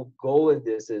overall goal in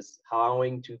this is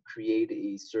allowing to create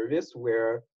a service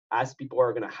where, as people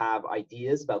are going to have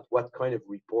ideas about what kind of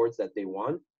reports that they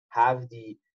want, have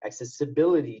the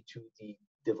accessibility to the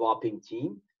developing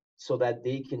team so that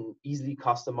they can easily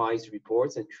customize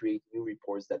reports and create new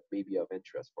reports that may be of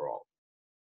interest for all.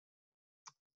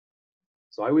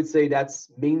 So I would say that's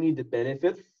mainly the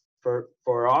benefit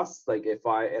for us. Like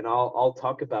I'll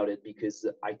talk about it, because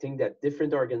I think that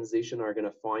different organizations are going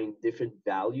to find different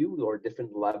value or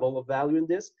different level of value in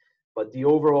this. But the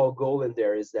overall goal in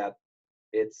there is that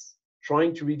it's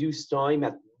trying to reduce time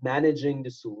at managing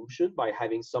the solution by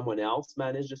having someone else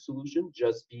manage the solution,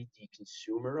 just be the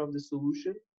consumer of the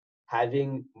solution,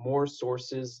 having more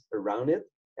sources around it,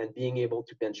 and being able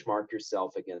to benchmark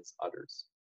yourself against others.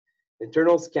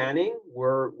 Internal scanning,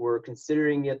 we're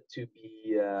considering it to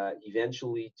be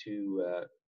eventually to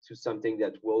something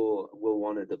that we'll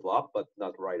want to develop, but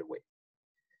not right away.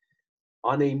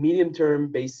 On a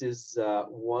medium-term basis,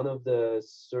 one of the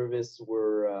service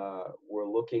we're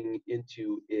looking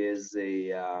into is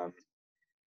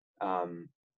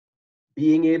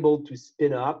being able to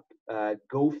spin up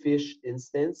GoFish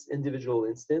individual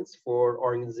instance for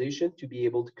organization to be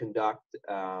able to conduct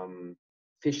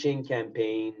phishing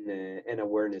campaign and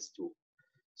awareness tool.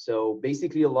 So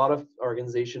basically, a lot of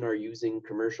organizations are using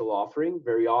commercial offering.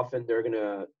 Very often, they're going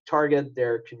to target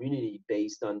their community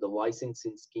based on the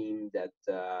licensing scheme that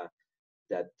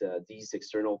these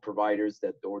external providers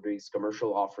or these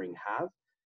commercial offering have.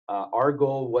 Our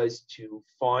goal was to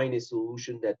find a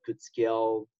solution that could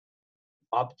scale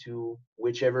up to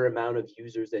whichever amount of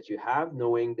users that you have,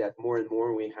 knowing that more and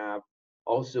more we have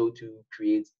also to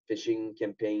create phishing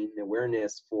campaign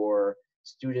awareness for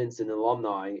students and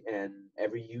alumni and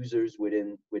every users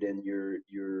within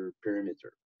your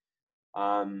perimeter.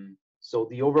 So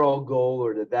the overall goal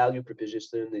or the value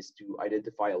proposition is to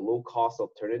identify a low-cost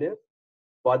alternative,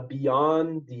 but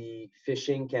beyond the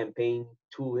phishing campaign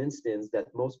tool instance that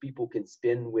most people can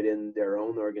spin within their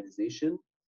own organization.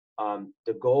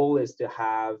 The goal is to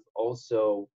have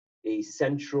also a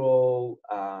central,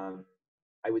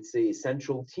 I would say, a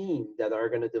central team that are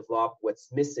going to develop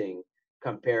what's missing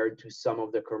compared to some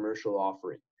of the commercial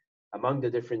offering. Among the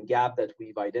different gaps that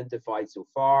we've identified so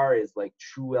far is like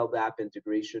true LDAP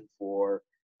integration for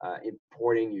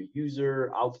importing your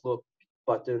user, Outlook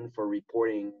button for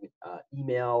reporting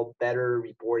email, better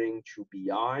reporting through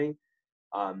BI,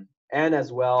 and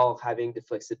as well having the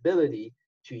flexibility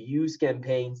to use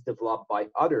campaigns developed by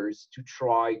others to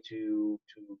try to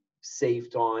save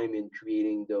time in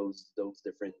creating those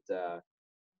different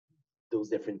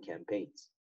campaigns.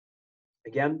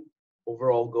 Again,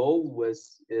 overall goal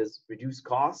is reduce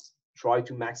costs, try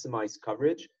to maximize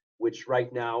coverage, which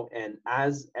right now, and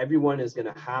as everyone is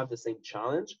going to have the same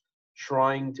challenge,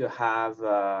 trying to have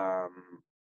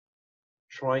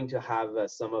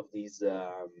some of these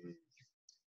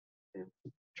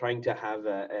trying to have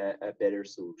a better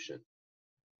solution.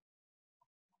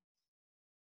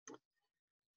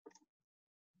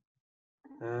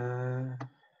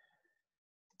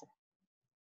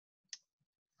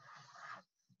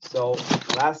 So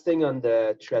last thing on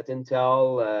the threat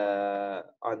intel,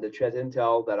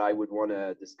 that I would want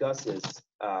to discuss is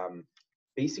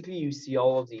basically you see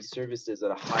all of these services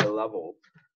at a high level.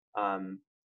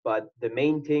 But the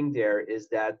main thing there is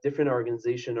that different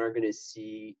organizations are going to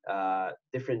see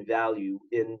different value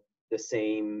in the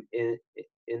same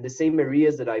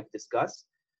areas that I've discussed.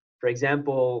 For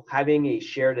example, having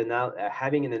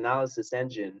an analysis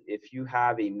engine. If you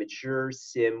have a mature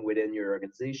SIM within your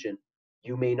organization,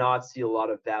 you may not see a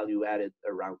lot of value added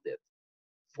around it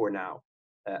for now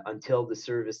until the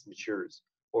service matures.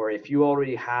 Or if you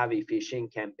already have a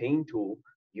phishing campaign tool,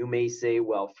 you may say,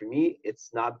 well, for me,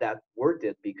 it's not that worth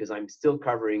it because I'm still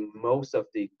covering most of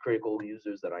the critical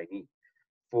users that I need.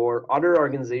 For other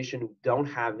organizations who don't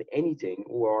have anything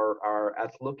or are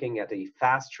looking at a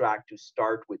fast track to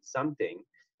start with something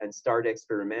and start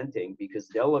experimenting because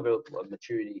their level of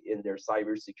maturity in their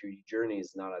cybersecurity journey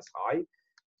is not as high,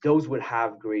 those would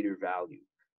have greater value.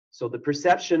 So the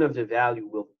perception of the value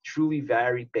will truly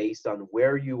vary based on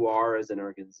where you are as an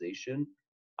organization,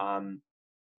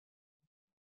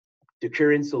 the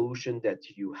current solution that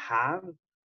you have,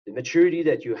 the maturity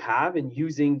that you have in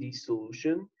using these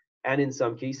solution, and in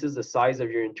some cases the size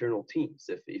of your internal teams.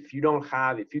 If you don't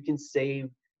have, if you can save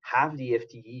half the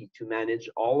FTE to manage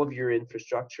all of your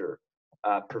infrastructure,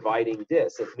 providing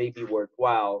this, it may be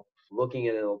worthwhile looking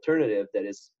at an alternative that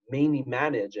is mainly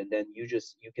managed, and then you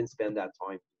can spend that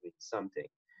time doing something.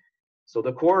 So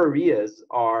the core areas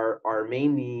are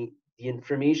mainly the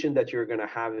information that you're going to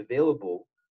have available.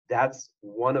 That's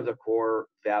one of the core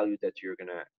value that you're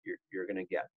gonna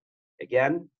get.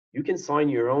 Again, you can sign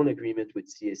your own agreement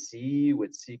with CSC,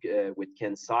 with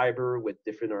Ken Cyber, with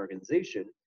different organization,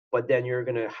 but then you're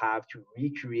gonna have to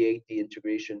recreate the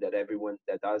integration that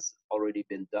has already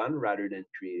been done, rather than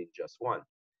creating just one.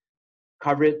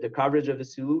 The coverage of the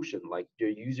solution, like your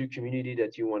user community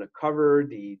that you want to cover,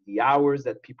 the hours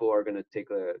that people are going to take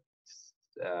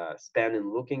spend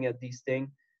in looking at these things,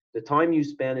 the time you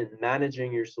spend in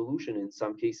managing your solution, in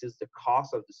some cases the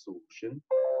cost of the solution,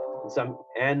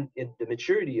 and in the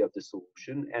maturity of the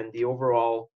solution, and the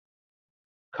overall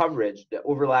coverage, the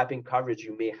overlapping coverage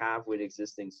you may have with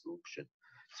existing solution.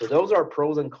 So those are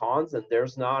pros and cons, and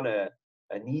there's not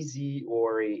an easy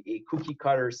or a cookie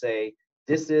cutter say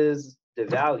this is the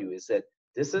value. Is that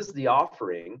this is the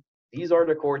offering, these are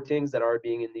the core things that are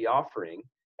being in the offering,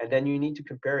 and then you need to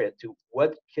compare it to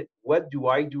what do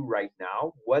I do right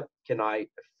now, what can I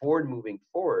afford moving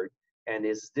forward, and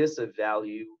is this a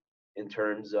value in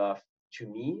terms of, to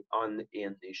me,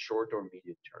 in the short or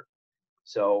medium term.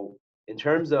 So in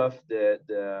terms of the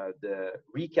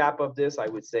recap of this, I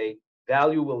would say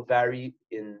value will vary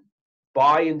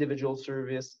by individual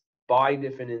service, by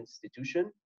different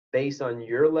institution, based on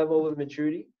your level of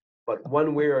maturity. But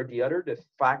one way or the other, the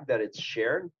fact that it's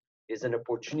shared is an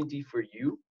opportunity for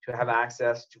you to have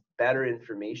access to better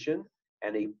information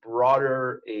and a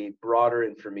broader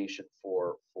information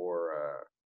for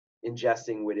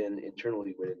ingesting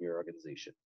internally within your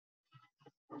organization.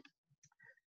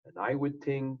 And I would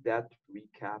think that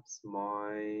recaps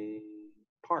my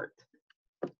part.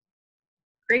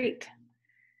 Great.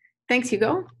 Thanks,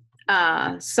 Hugo.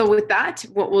 So with that,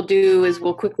 what we'll do is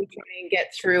we'll quickly try and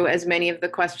get through as many of the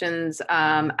questions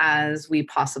as we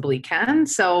possibly can.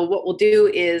 So what we'll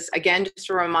do is, again, just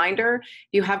a reminder, if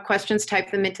you have questions, type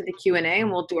them into the Q&A,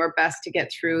 and we'll do our best to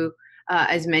get through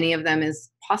as many of them as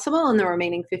possible in the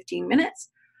remaining 15 minutes.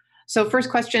 So first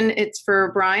question, it's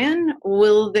for Brian.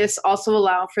 Will this also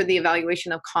allow for the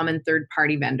evaluation of common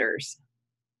third-party vendors?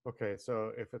 Okay,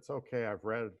 so if it's okay, I've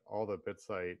read all the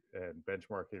BitSight and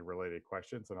benchmarking related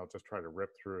questions, and I'll just try to rip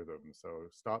through them. So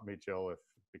stop me, Jill,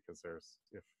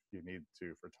 if you need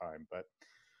to for time. But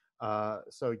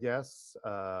so yes,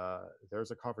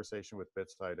 there's a conversation with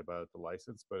BitSight about the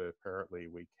license, but apparently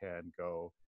we can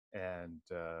go and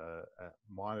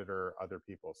monitor other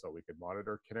people. So we could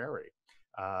monitor Canary,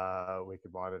 we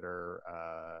could monitor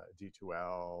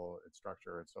D2L,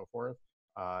 Instructure, and so forth.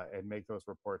 And make those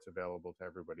reports available to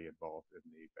everybody involved in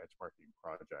the benchmarking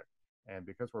project. And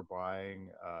because we're buying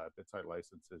BitSight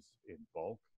licenses in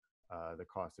bulk, the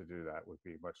cost to do that would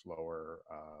be much lower,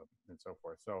 and so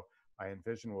forth. So I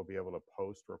envision we'll be able to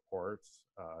post reports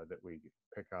that we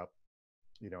pick up,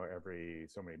 every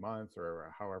so many months,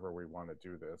 or however we want to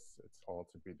do this. It's all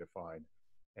to be defined,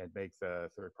 and make the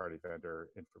third-party vendor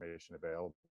information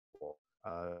available.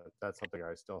 That's something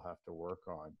I still have to work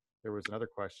on. There was another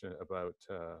question about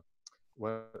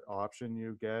what option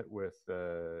you get with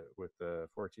the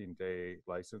 14-day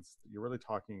license. You're really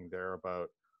talking there about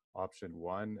option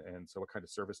 1, and so what kind of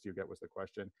service do you get was the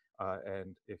question.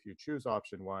 And if you choose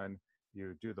option 1,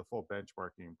 you do the full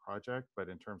benchmarking project, but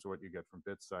in terms of what you get from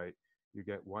BitSight, you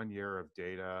get 1 year of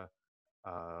data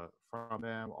from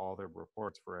them, all their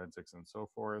reports, forensics, and so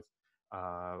forth.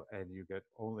 And you get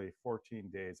only 14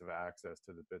 days of access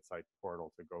to the BitSight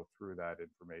portal to go through that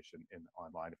information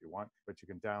online if you want, but you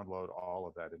can download all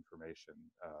of that information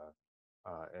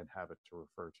and have it to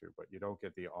refer to, but you don't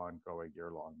get the ongoing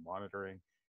year-long monitoring,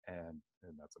 and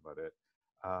that's about it.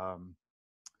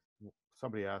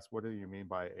 Somebody asked, what do you mean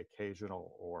by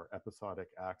occasional or episodic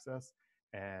access?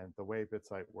 And the way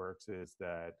BitSight works is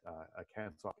that a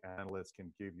CANSOC analyst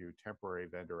can give you temporary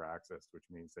vendor access, which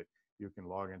means that you can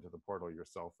log into the portal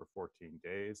yourself for 14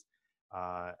 days.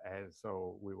 And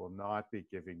so we will not be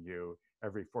giving you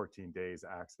every 14 days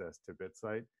access to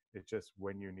BitSight. It's just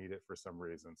when you need it for some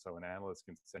reason. So an analyst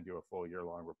can send you a full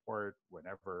year-long report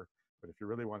whenever. But if you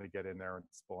really want to get in there and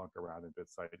spelunk around in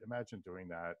BitSight, imagine doing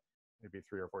that maybe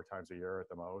 3 or 4 times a year at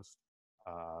the most,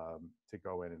 to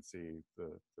go in and see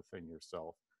the thing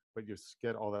yourself. But you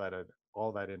get all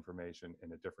that information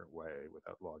in a different way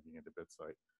without logging into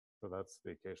BitSight. So that's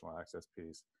the occasional access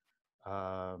piece.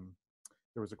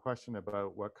 There was a question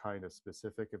about what kind of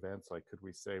specific events, like could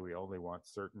we say we only want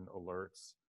certain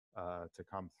alerts to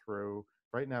come through?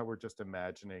 Right now, we're just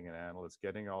imagining an analyst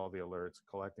getting all the alerts,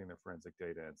 collecting the forensic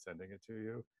data, and sending it to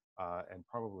you. And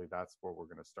probably that's what we're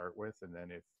going to start with. And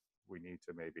then if we need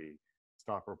to maybe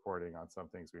stop reporting on some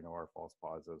things we know are false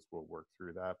positives, we'll work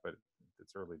through that. But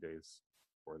it's early days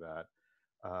for that.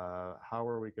 How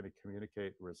are we going to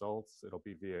communicate results? It'll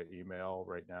be via email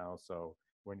right now. So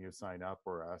when you sign up,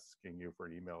 we're asking you for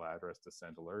an email address to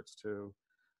send alerts to.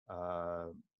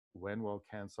 When will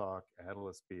CANSOC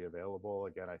analysts be available?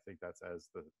 Again, I think that's as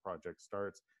the project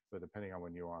starts, so depending on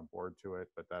when you're on board to it,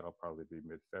 but that'll probably be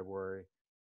mid-February.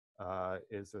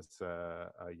 Is this a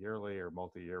yearly or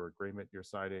multi-year agreement you're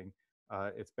signing?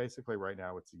 It's basically right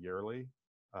now it's yearly,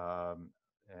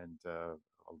 and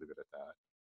I'll leave it at that.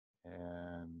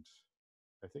 And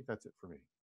I think that's it for me.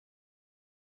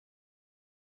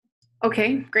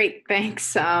 Okay, great.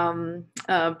 Thanks,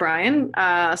 Brian.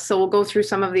 So we'll go through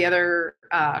some of the other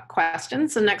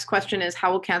questions. The next question is,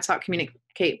 how will CANSOC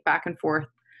communicate back and forth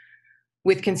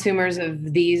with consumers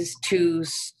of these two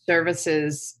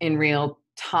services in real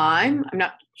time? I'm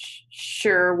not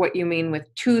sure what you mean with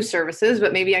two services,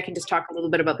 but maybe I can just talk a little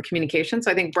bit about the communication.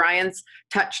 So I think Brian's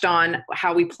touched on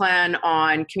how we plan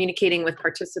on communicating with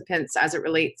participants as it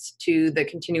relates to the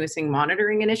continuous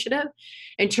monitoring initiative.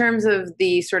 In terms of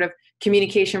the sort of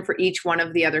communication for each one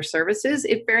of the other services,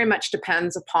 it very much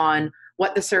depends upon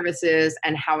what the service is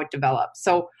and how it develops.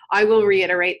 So I will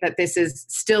reiterate that this is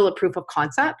still a proof of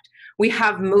concept. We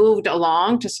have moved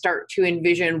along to start to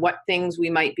envision what things we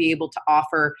might be able to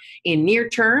offer in near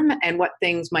term and what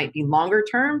things might be longer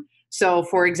term. So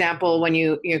for example, when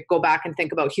you go back and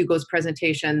think about Hugo's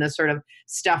presentation, the sort of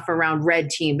stuff around red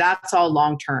team, that's all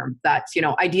long term. That's,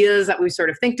 ideas that we've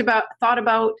sort of thought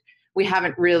about. We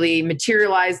haven't really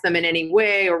materialized them in any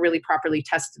way or really properly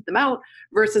tested them out,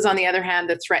 versus on the other hand,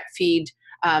 the threat feed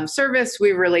service,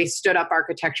 we really stood up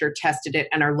architecture, tested it,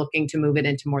 and are looking to move it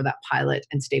into more that pilot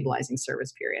and stabilizing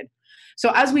service period.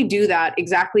 So as we do that,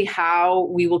 exactly how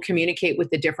we will communicate with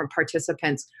the different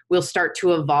participants will start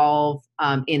to evolve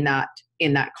in that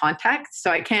context.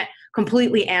 So I can't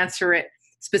completely answer it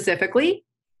specifically.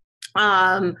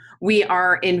 We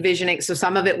are envisioning, so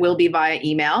some of it will be via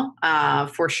email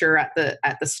for sure at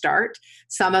the start.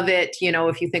 Some of it,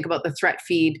 if you think about the threat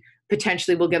feed,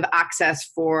 potentially will give access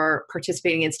for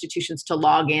participating institutions to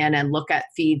log in and look at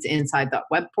feeds inside that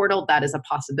web portal. That is a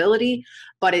possibility,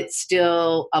 but it's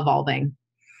still evolving.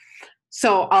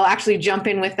 So I'll actually jump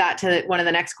in with that to one of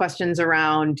the next questions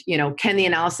around, can the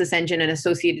analysis engine and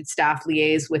associated staff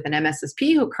liaise with an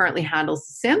MSSP who currently handles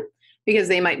the SIM? Because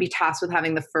they might be tasked with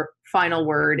having the final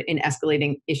word in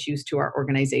escalating issues to our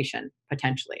organization,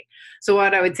 potentially. So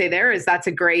what I would say there is that's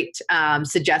a great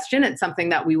suggestion. It's something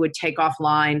that we would take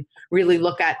offline, really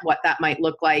look at what that might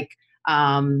look like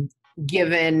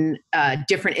given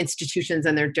different institutions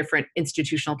and their different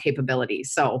institutional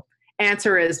capabilities. So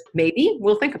answer is maybe.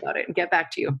 We'll think about it and get back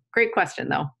to you. Great question,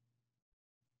 though.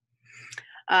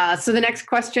 So the next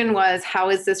question was, how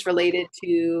is this related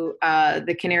to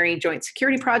the Canary Joint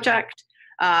Security Project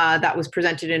that was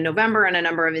presented in November and a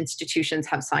number of institutions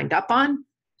have signed up on?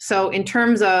 So in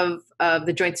terms of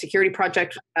the Joint Security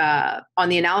Project, on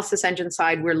the analysis engine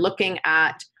side, we're looking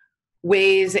at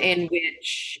ways in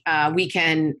which we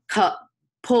can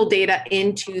pull data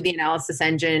into the analysis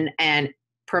engine and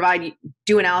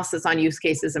do analysis on use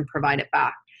cases and provide it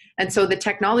back. And so the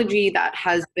technology that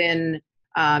has been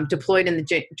deployed in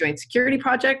the Joint Security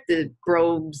Project, the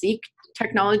GROB-Zeek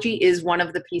technology, is one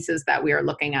of the pieces that we are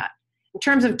looking at. In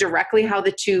terms of directly how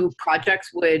the two projects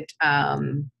would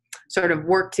sort of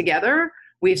work together,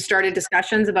 we've started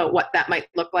discussions about what that might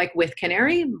look like with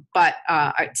Canary, but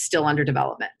it's still under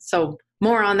development. So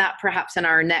more on that perhaps in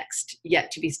our next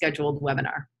yet to be scheduled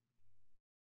webinar.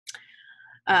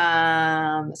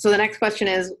 So the next question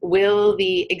is, will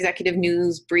the executive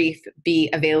news brief be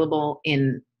available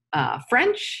in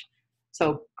French?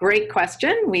 So great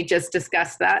question. We just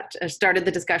discussed that, started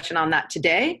the discussion on that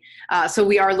today. So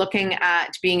we are looking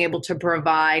at being able to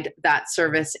provide that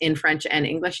service in French and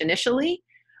English initially.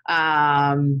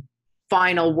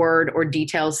 Final word or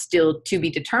details still to be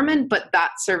determined, but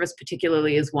that service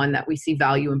particularly is one that we see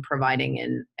value in providing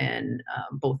in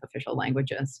both official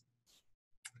languages.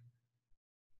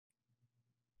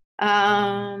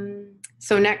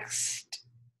 So next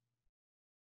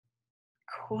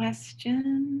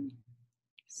question.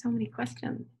 So many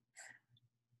questions.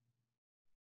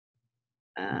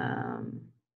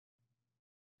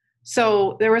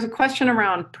 So there was a question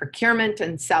around procurement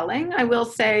and selling. I will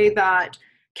say that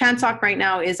CanSoc right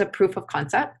now is a proof of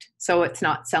concept, so it's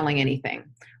not selling anything.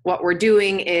 What we're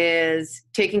doing is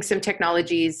taking some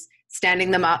technologies,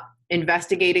 standing them up,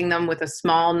 investigating them with a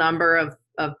small number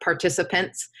of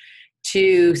participants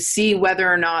to see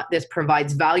whether or not this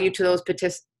provides value to those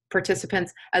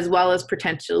participants, as well as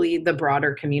potentially the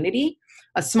broader community.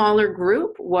 A smaller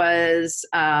group was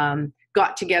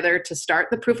got together to start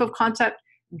the proof of concept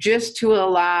just to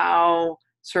allow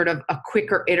sort of a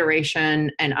quicker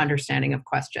iteration and understanding of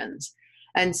questions.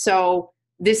 And so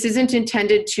this isn't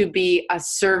intended to be a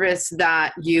service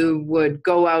that you would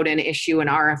go out and issue an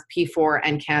RFP for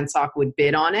and CanSoc would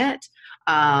bid on it.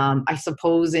 I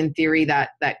suppose in theory that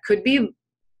could be,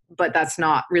 but that's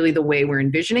not really the way we're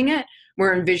envisioning it.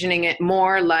 We're envisioning it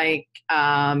more like,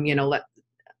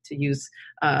 to use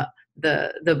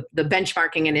the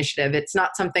benchmarking initiative. It's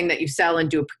not something that you sell and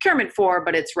do a procurement for,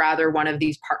 but it's rather one of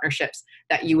these partnerships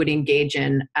that you would engage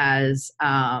in as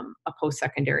a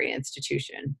post-secondary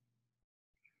institution.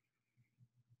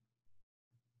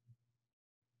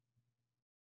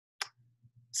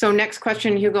 So next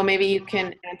question, Hugo, maybe you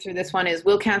can answer this one is,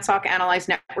 will CanSoc analyze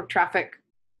network traffic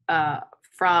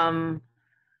from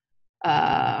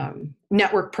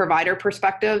network provider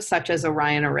perspectives, such as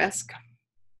Orion or Risk?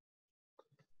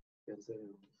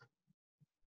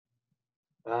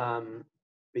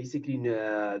 Basically,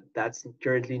 that's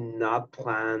currently not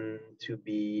planned to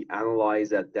be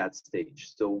analyzed at that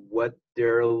stage. So what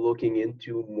they're looking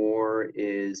into more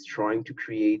is trying to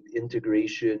create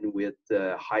integration with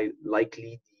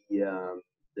likely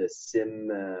the SIM,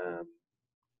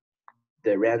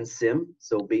 the RAN SIM.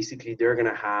 So basically, they're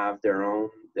gonna have their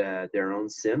own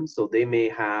SIM. So they may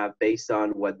have, based on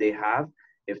what they have,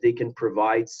 if they can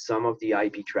provide some of the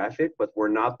IP traffic, but we're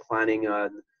not planning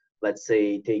on, let's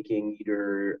say, taking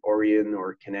either Orion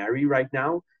or Canary right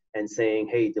now and saying,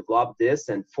 hey, develop this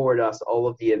and forward us all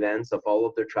of the events of all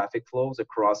of their traffic flows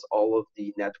across all of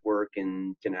the network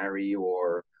in Canary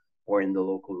or in the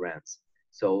local RANs.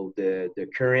 So the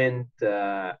current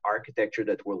architecture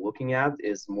that we're looking at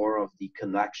is more of the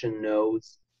connection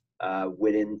nodes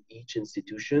within each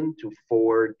institution to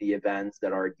forward the events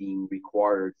that are deemed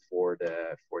required for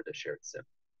the shared SIM.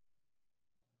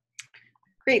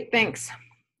 Great, thanks.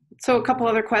 So a couple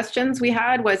other questions we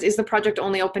had was, is the project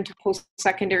only open to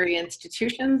post-secondary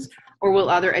institutions, or will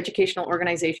other educational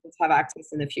organizations have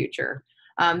access in the future?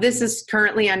 This is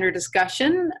currently under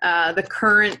discussion. The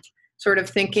current sort of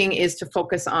thinking is to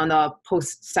focus on the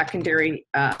post-secondary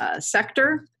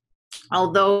sector.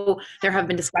 Although there have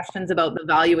been discussions about the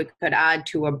value it could add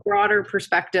to a broader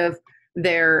perspective,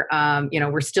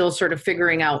 we're still sort of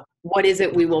figuring out what is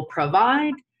it we will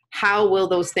provide, how will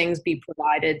those things be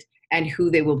provided, and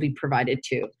who they will be provided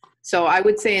to. So I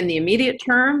would say in the immediate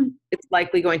term, it's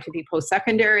likely going to be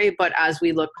post-secondary, but as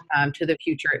we look to the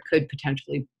future, it could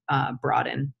potentially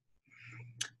broaden.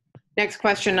 Next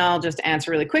question I'll just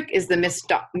answer really quick. Is the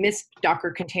MISP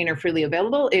Docker container freely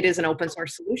available? It is an open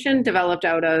source solution developed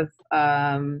out of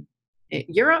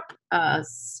Europe,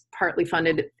 partly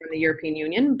funded from the European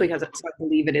Union, because so I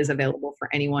believe it is available for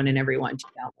anyone and everyone to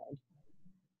download.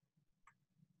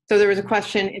 So there was a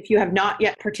question, if you have not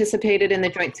yet participated in the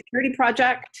Joint Security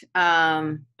Project,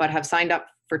 but have signed up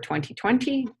for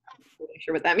 2020, I'm not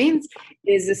sure what that means,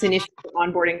 is this an issue for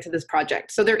onboarding to this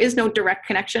project? So there is no direct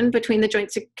connection between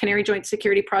the Canary Joint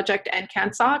Security Project and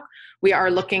CanSoc. We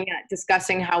are looking at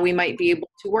discussing how we might be able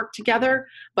to work together,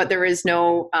 but there is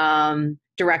no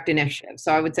direct initiative.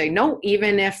 So I would say no,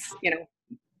 even if,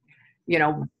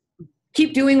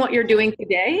 keep doing what you're doing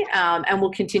today, and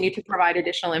we'll continue to provide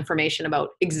additional information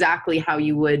about exactly how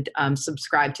you would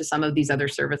subscribe to some of these other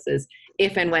services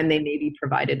if and when they may be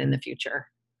provided in the future.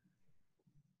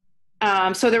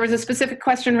 So there was a specific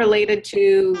question related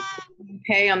to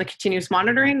pay on the continuous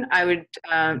monitoring. I would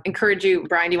encourage you,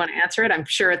 Brian, do you want to answer it? I'm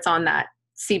sure it's on that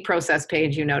C process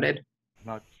page you noted. I'm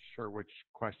not sure which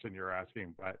question you're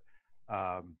asking, but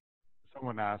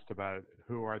someone asked about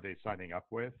who are they signing up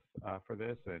with for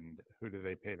this and who do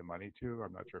they pay the money to.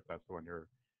 I'm not sure if that's the one you're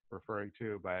referring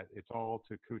to, but it's all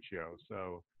to CUCIO.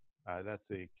 So that's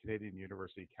the Canadian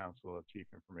University Council of Chief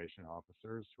Information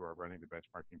Officers who are running the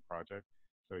benchmarking project.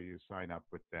 So you sign up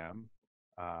with them.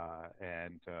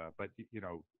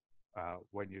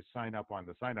 When you sign up on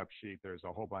the sign up sheet, there's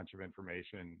a whole bunch of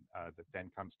information that then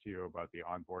comes to you about the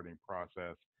onboarding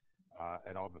process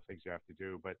and all the things you have to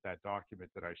do. But that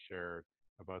document that I shared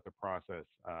about the process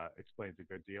explains a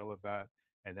good deal of that.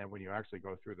 And then when you actually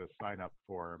go through the sign up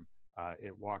form,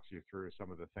 it walks you through some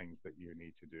of the things that you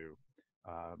need to do.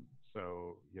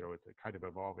 So, it's a kind of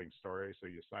evolving story. So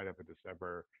you sign up in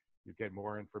December, you get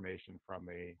more information from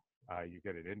me, you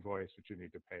get an invoice which you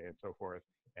need to pay and so forth.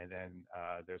 And then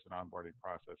there's an onboarding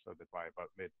process so that by about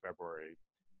mid-February,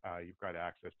 you've got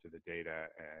access to the data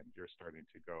and you're starting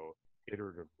to go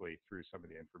iteratively through some of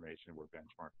the information we're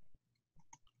benchmarking.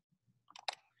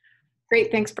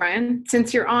 Great, thanks, Brian.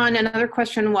 Since you're on, another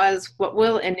question was, what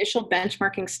will initial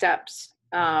benchmarking steps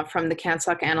from the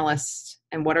CANSOC analysts,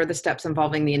 and what are the steps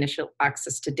involving the initial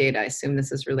access to data? I assume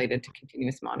this is related to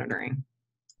continuous monitoring.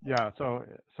 Yeah, so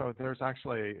there's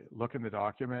actually, look in the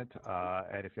document,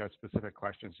 and if you have specific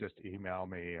questions, just email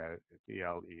me at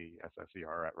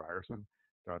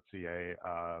dlessesser@ryerson.ca.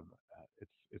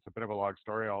 It's a bit of a long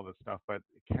story, all this stuff, but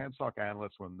CANSOC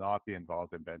analysts will not be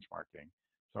involved in benchmarking.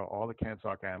 So all the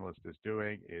CANSOC analyst is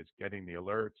doing is getting the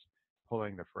alerts,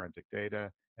 pulling the forensic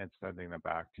data, and sending them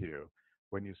back to you.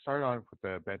 When you start on with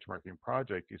the benchmarking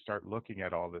project, you start looking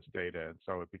at all this data, and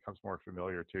so it becomes more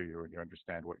familiar to you and you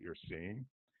understand what you're seeing.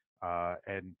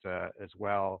 As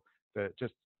well,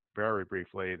 just very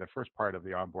briefly, the first part of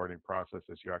the onboarding process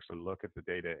is you actually look at the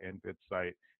data in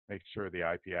BitSight, make sure the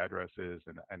IP addresses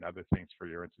and other things for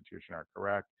your institution are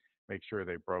correct, make sure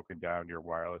they've broken down your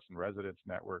wireless and residence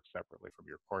networks separately from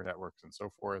your core networks and so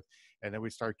forth. And then we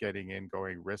start getting in,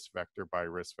 going risk vector by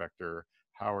risk vector.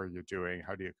 How are you doing?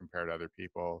 How do you compare to other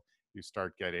people? You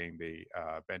start getting the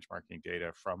benchmarking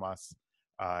data from us,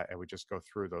 and we just go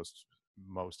through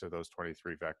most of those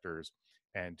 23 vectors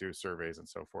and do surveys and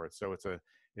so forth. So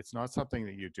it's not something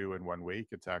that you do in 1 week.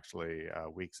 It's actually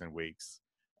weeks and weeks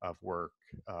of work,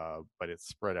 but it's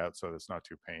spread out so it's not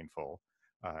too painful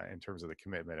in terms of the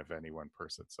commitment of any one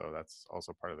person. So that's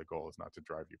also part of the goal, is not to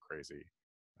drive you crazy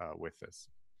with this.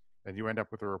 And you end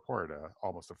up with a report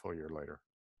almost a full year later.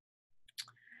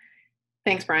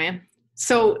 Thanks, Brian.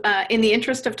 So in the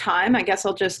interest of time, I guess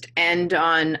I'll just end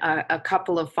on a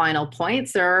couple of final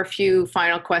points. There are a few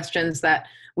final questions that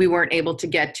we weren't able to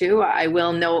get to. I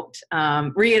will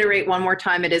reiterate one more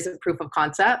time, it is a proof of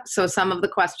concept. So some of the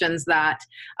questions that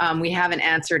we haven't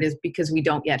answered is because we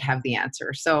don't yet have the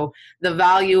answer. So the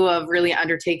value of really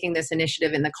undertaking this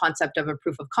initiative in the concept of a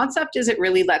proof of concept is it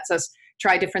really lets us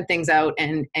try different things out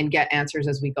and get answers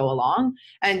as we go along.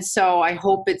 And so I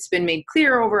hope it's been made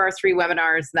clear over our 3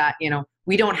 webinars that,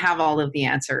 we don't have all of the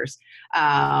answers.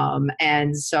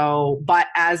 But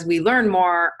as we learn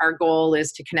more, our goal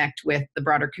is to connect with the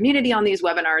broader community on these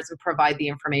webinars and provide the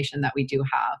information that we do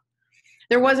have.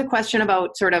 There was a question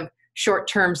about sort of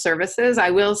short-term services. I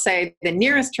will say the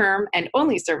nearest term and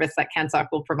only service that CANSOC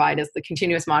will provide is the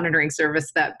continuous monitoring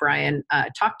service that Brian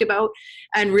talked about.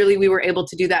 And really we were able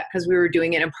to do that because we were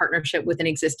doing it in partnership with an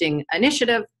existing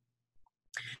initiative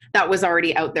that was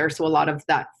already out there. So a lot of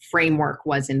that framework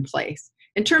was in place.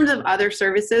 In terms of other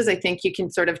services, I think you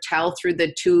can sort of tell through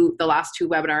the last 2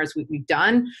 webinars we've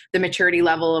done, the maturity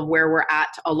level of where we're at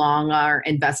along our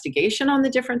investigation on the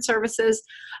different services.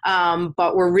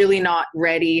 But we're really not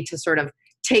ready to sort of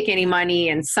take any money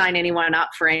and sign anyone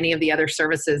up for any of the other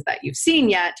services that you've seen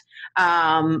yet.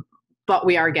 But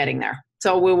we are getting there.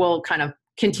 So we will kind of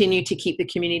continue to keep the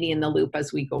community in the loop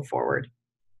as we go forward.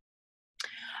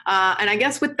 And I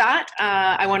guess with that,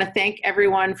 I want to thank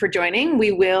everyone for joining.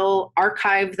 We will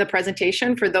archive the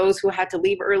presentation for those who had to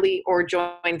leave early or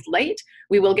joined late.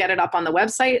 We will get it up on the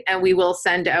website, and we will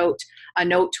send out a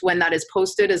note when that is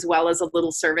posted, as well as a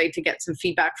little survey to get some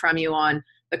feedback from you on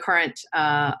the current,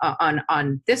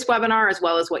 on this webinar, as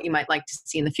well as what you might like to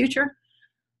see in the future,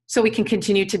 so we can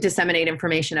continue to disseminate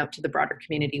information out to the broader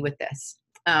community with this.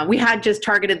 We had just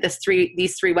targeted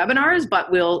these 3 webinars,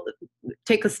 but we'll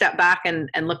take a step back and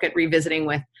look at revisiting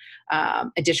with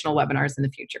additional webinars in the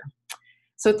future.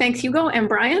 So thanks, Hugo and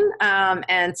Brian,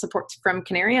 and support from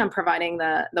Canary on providing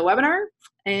the webinar.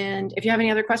 And if you have any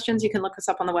other questions, you can look us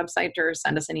up on the website or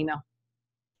send us an email.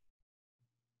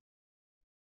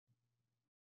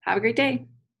 Have a great day.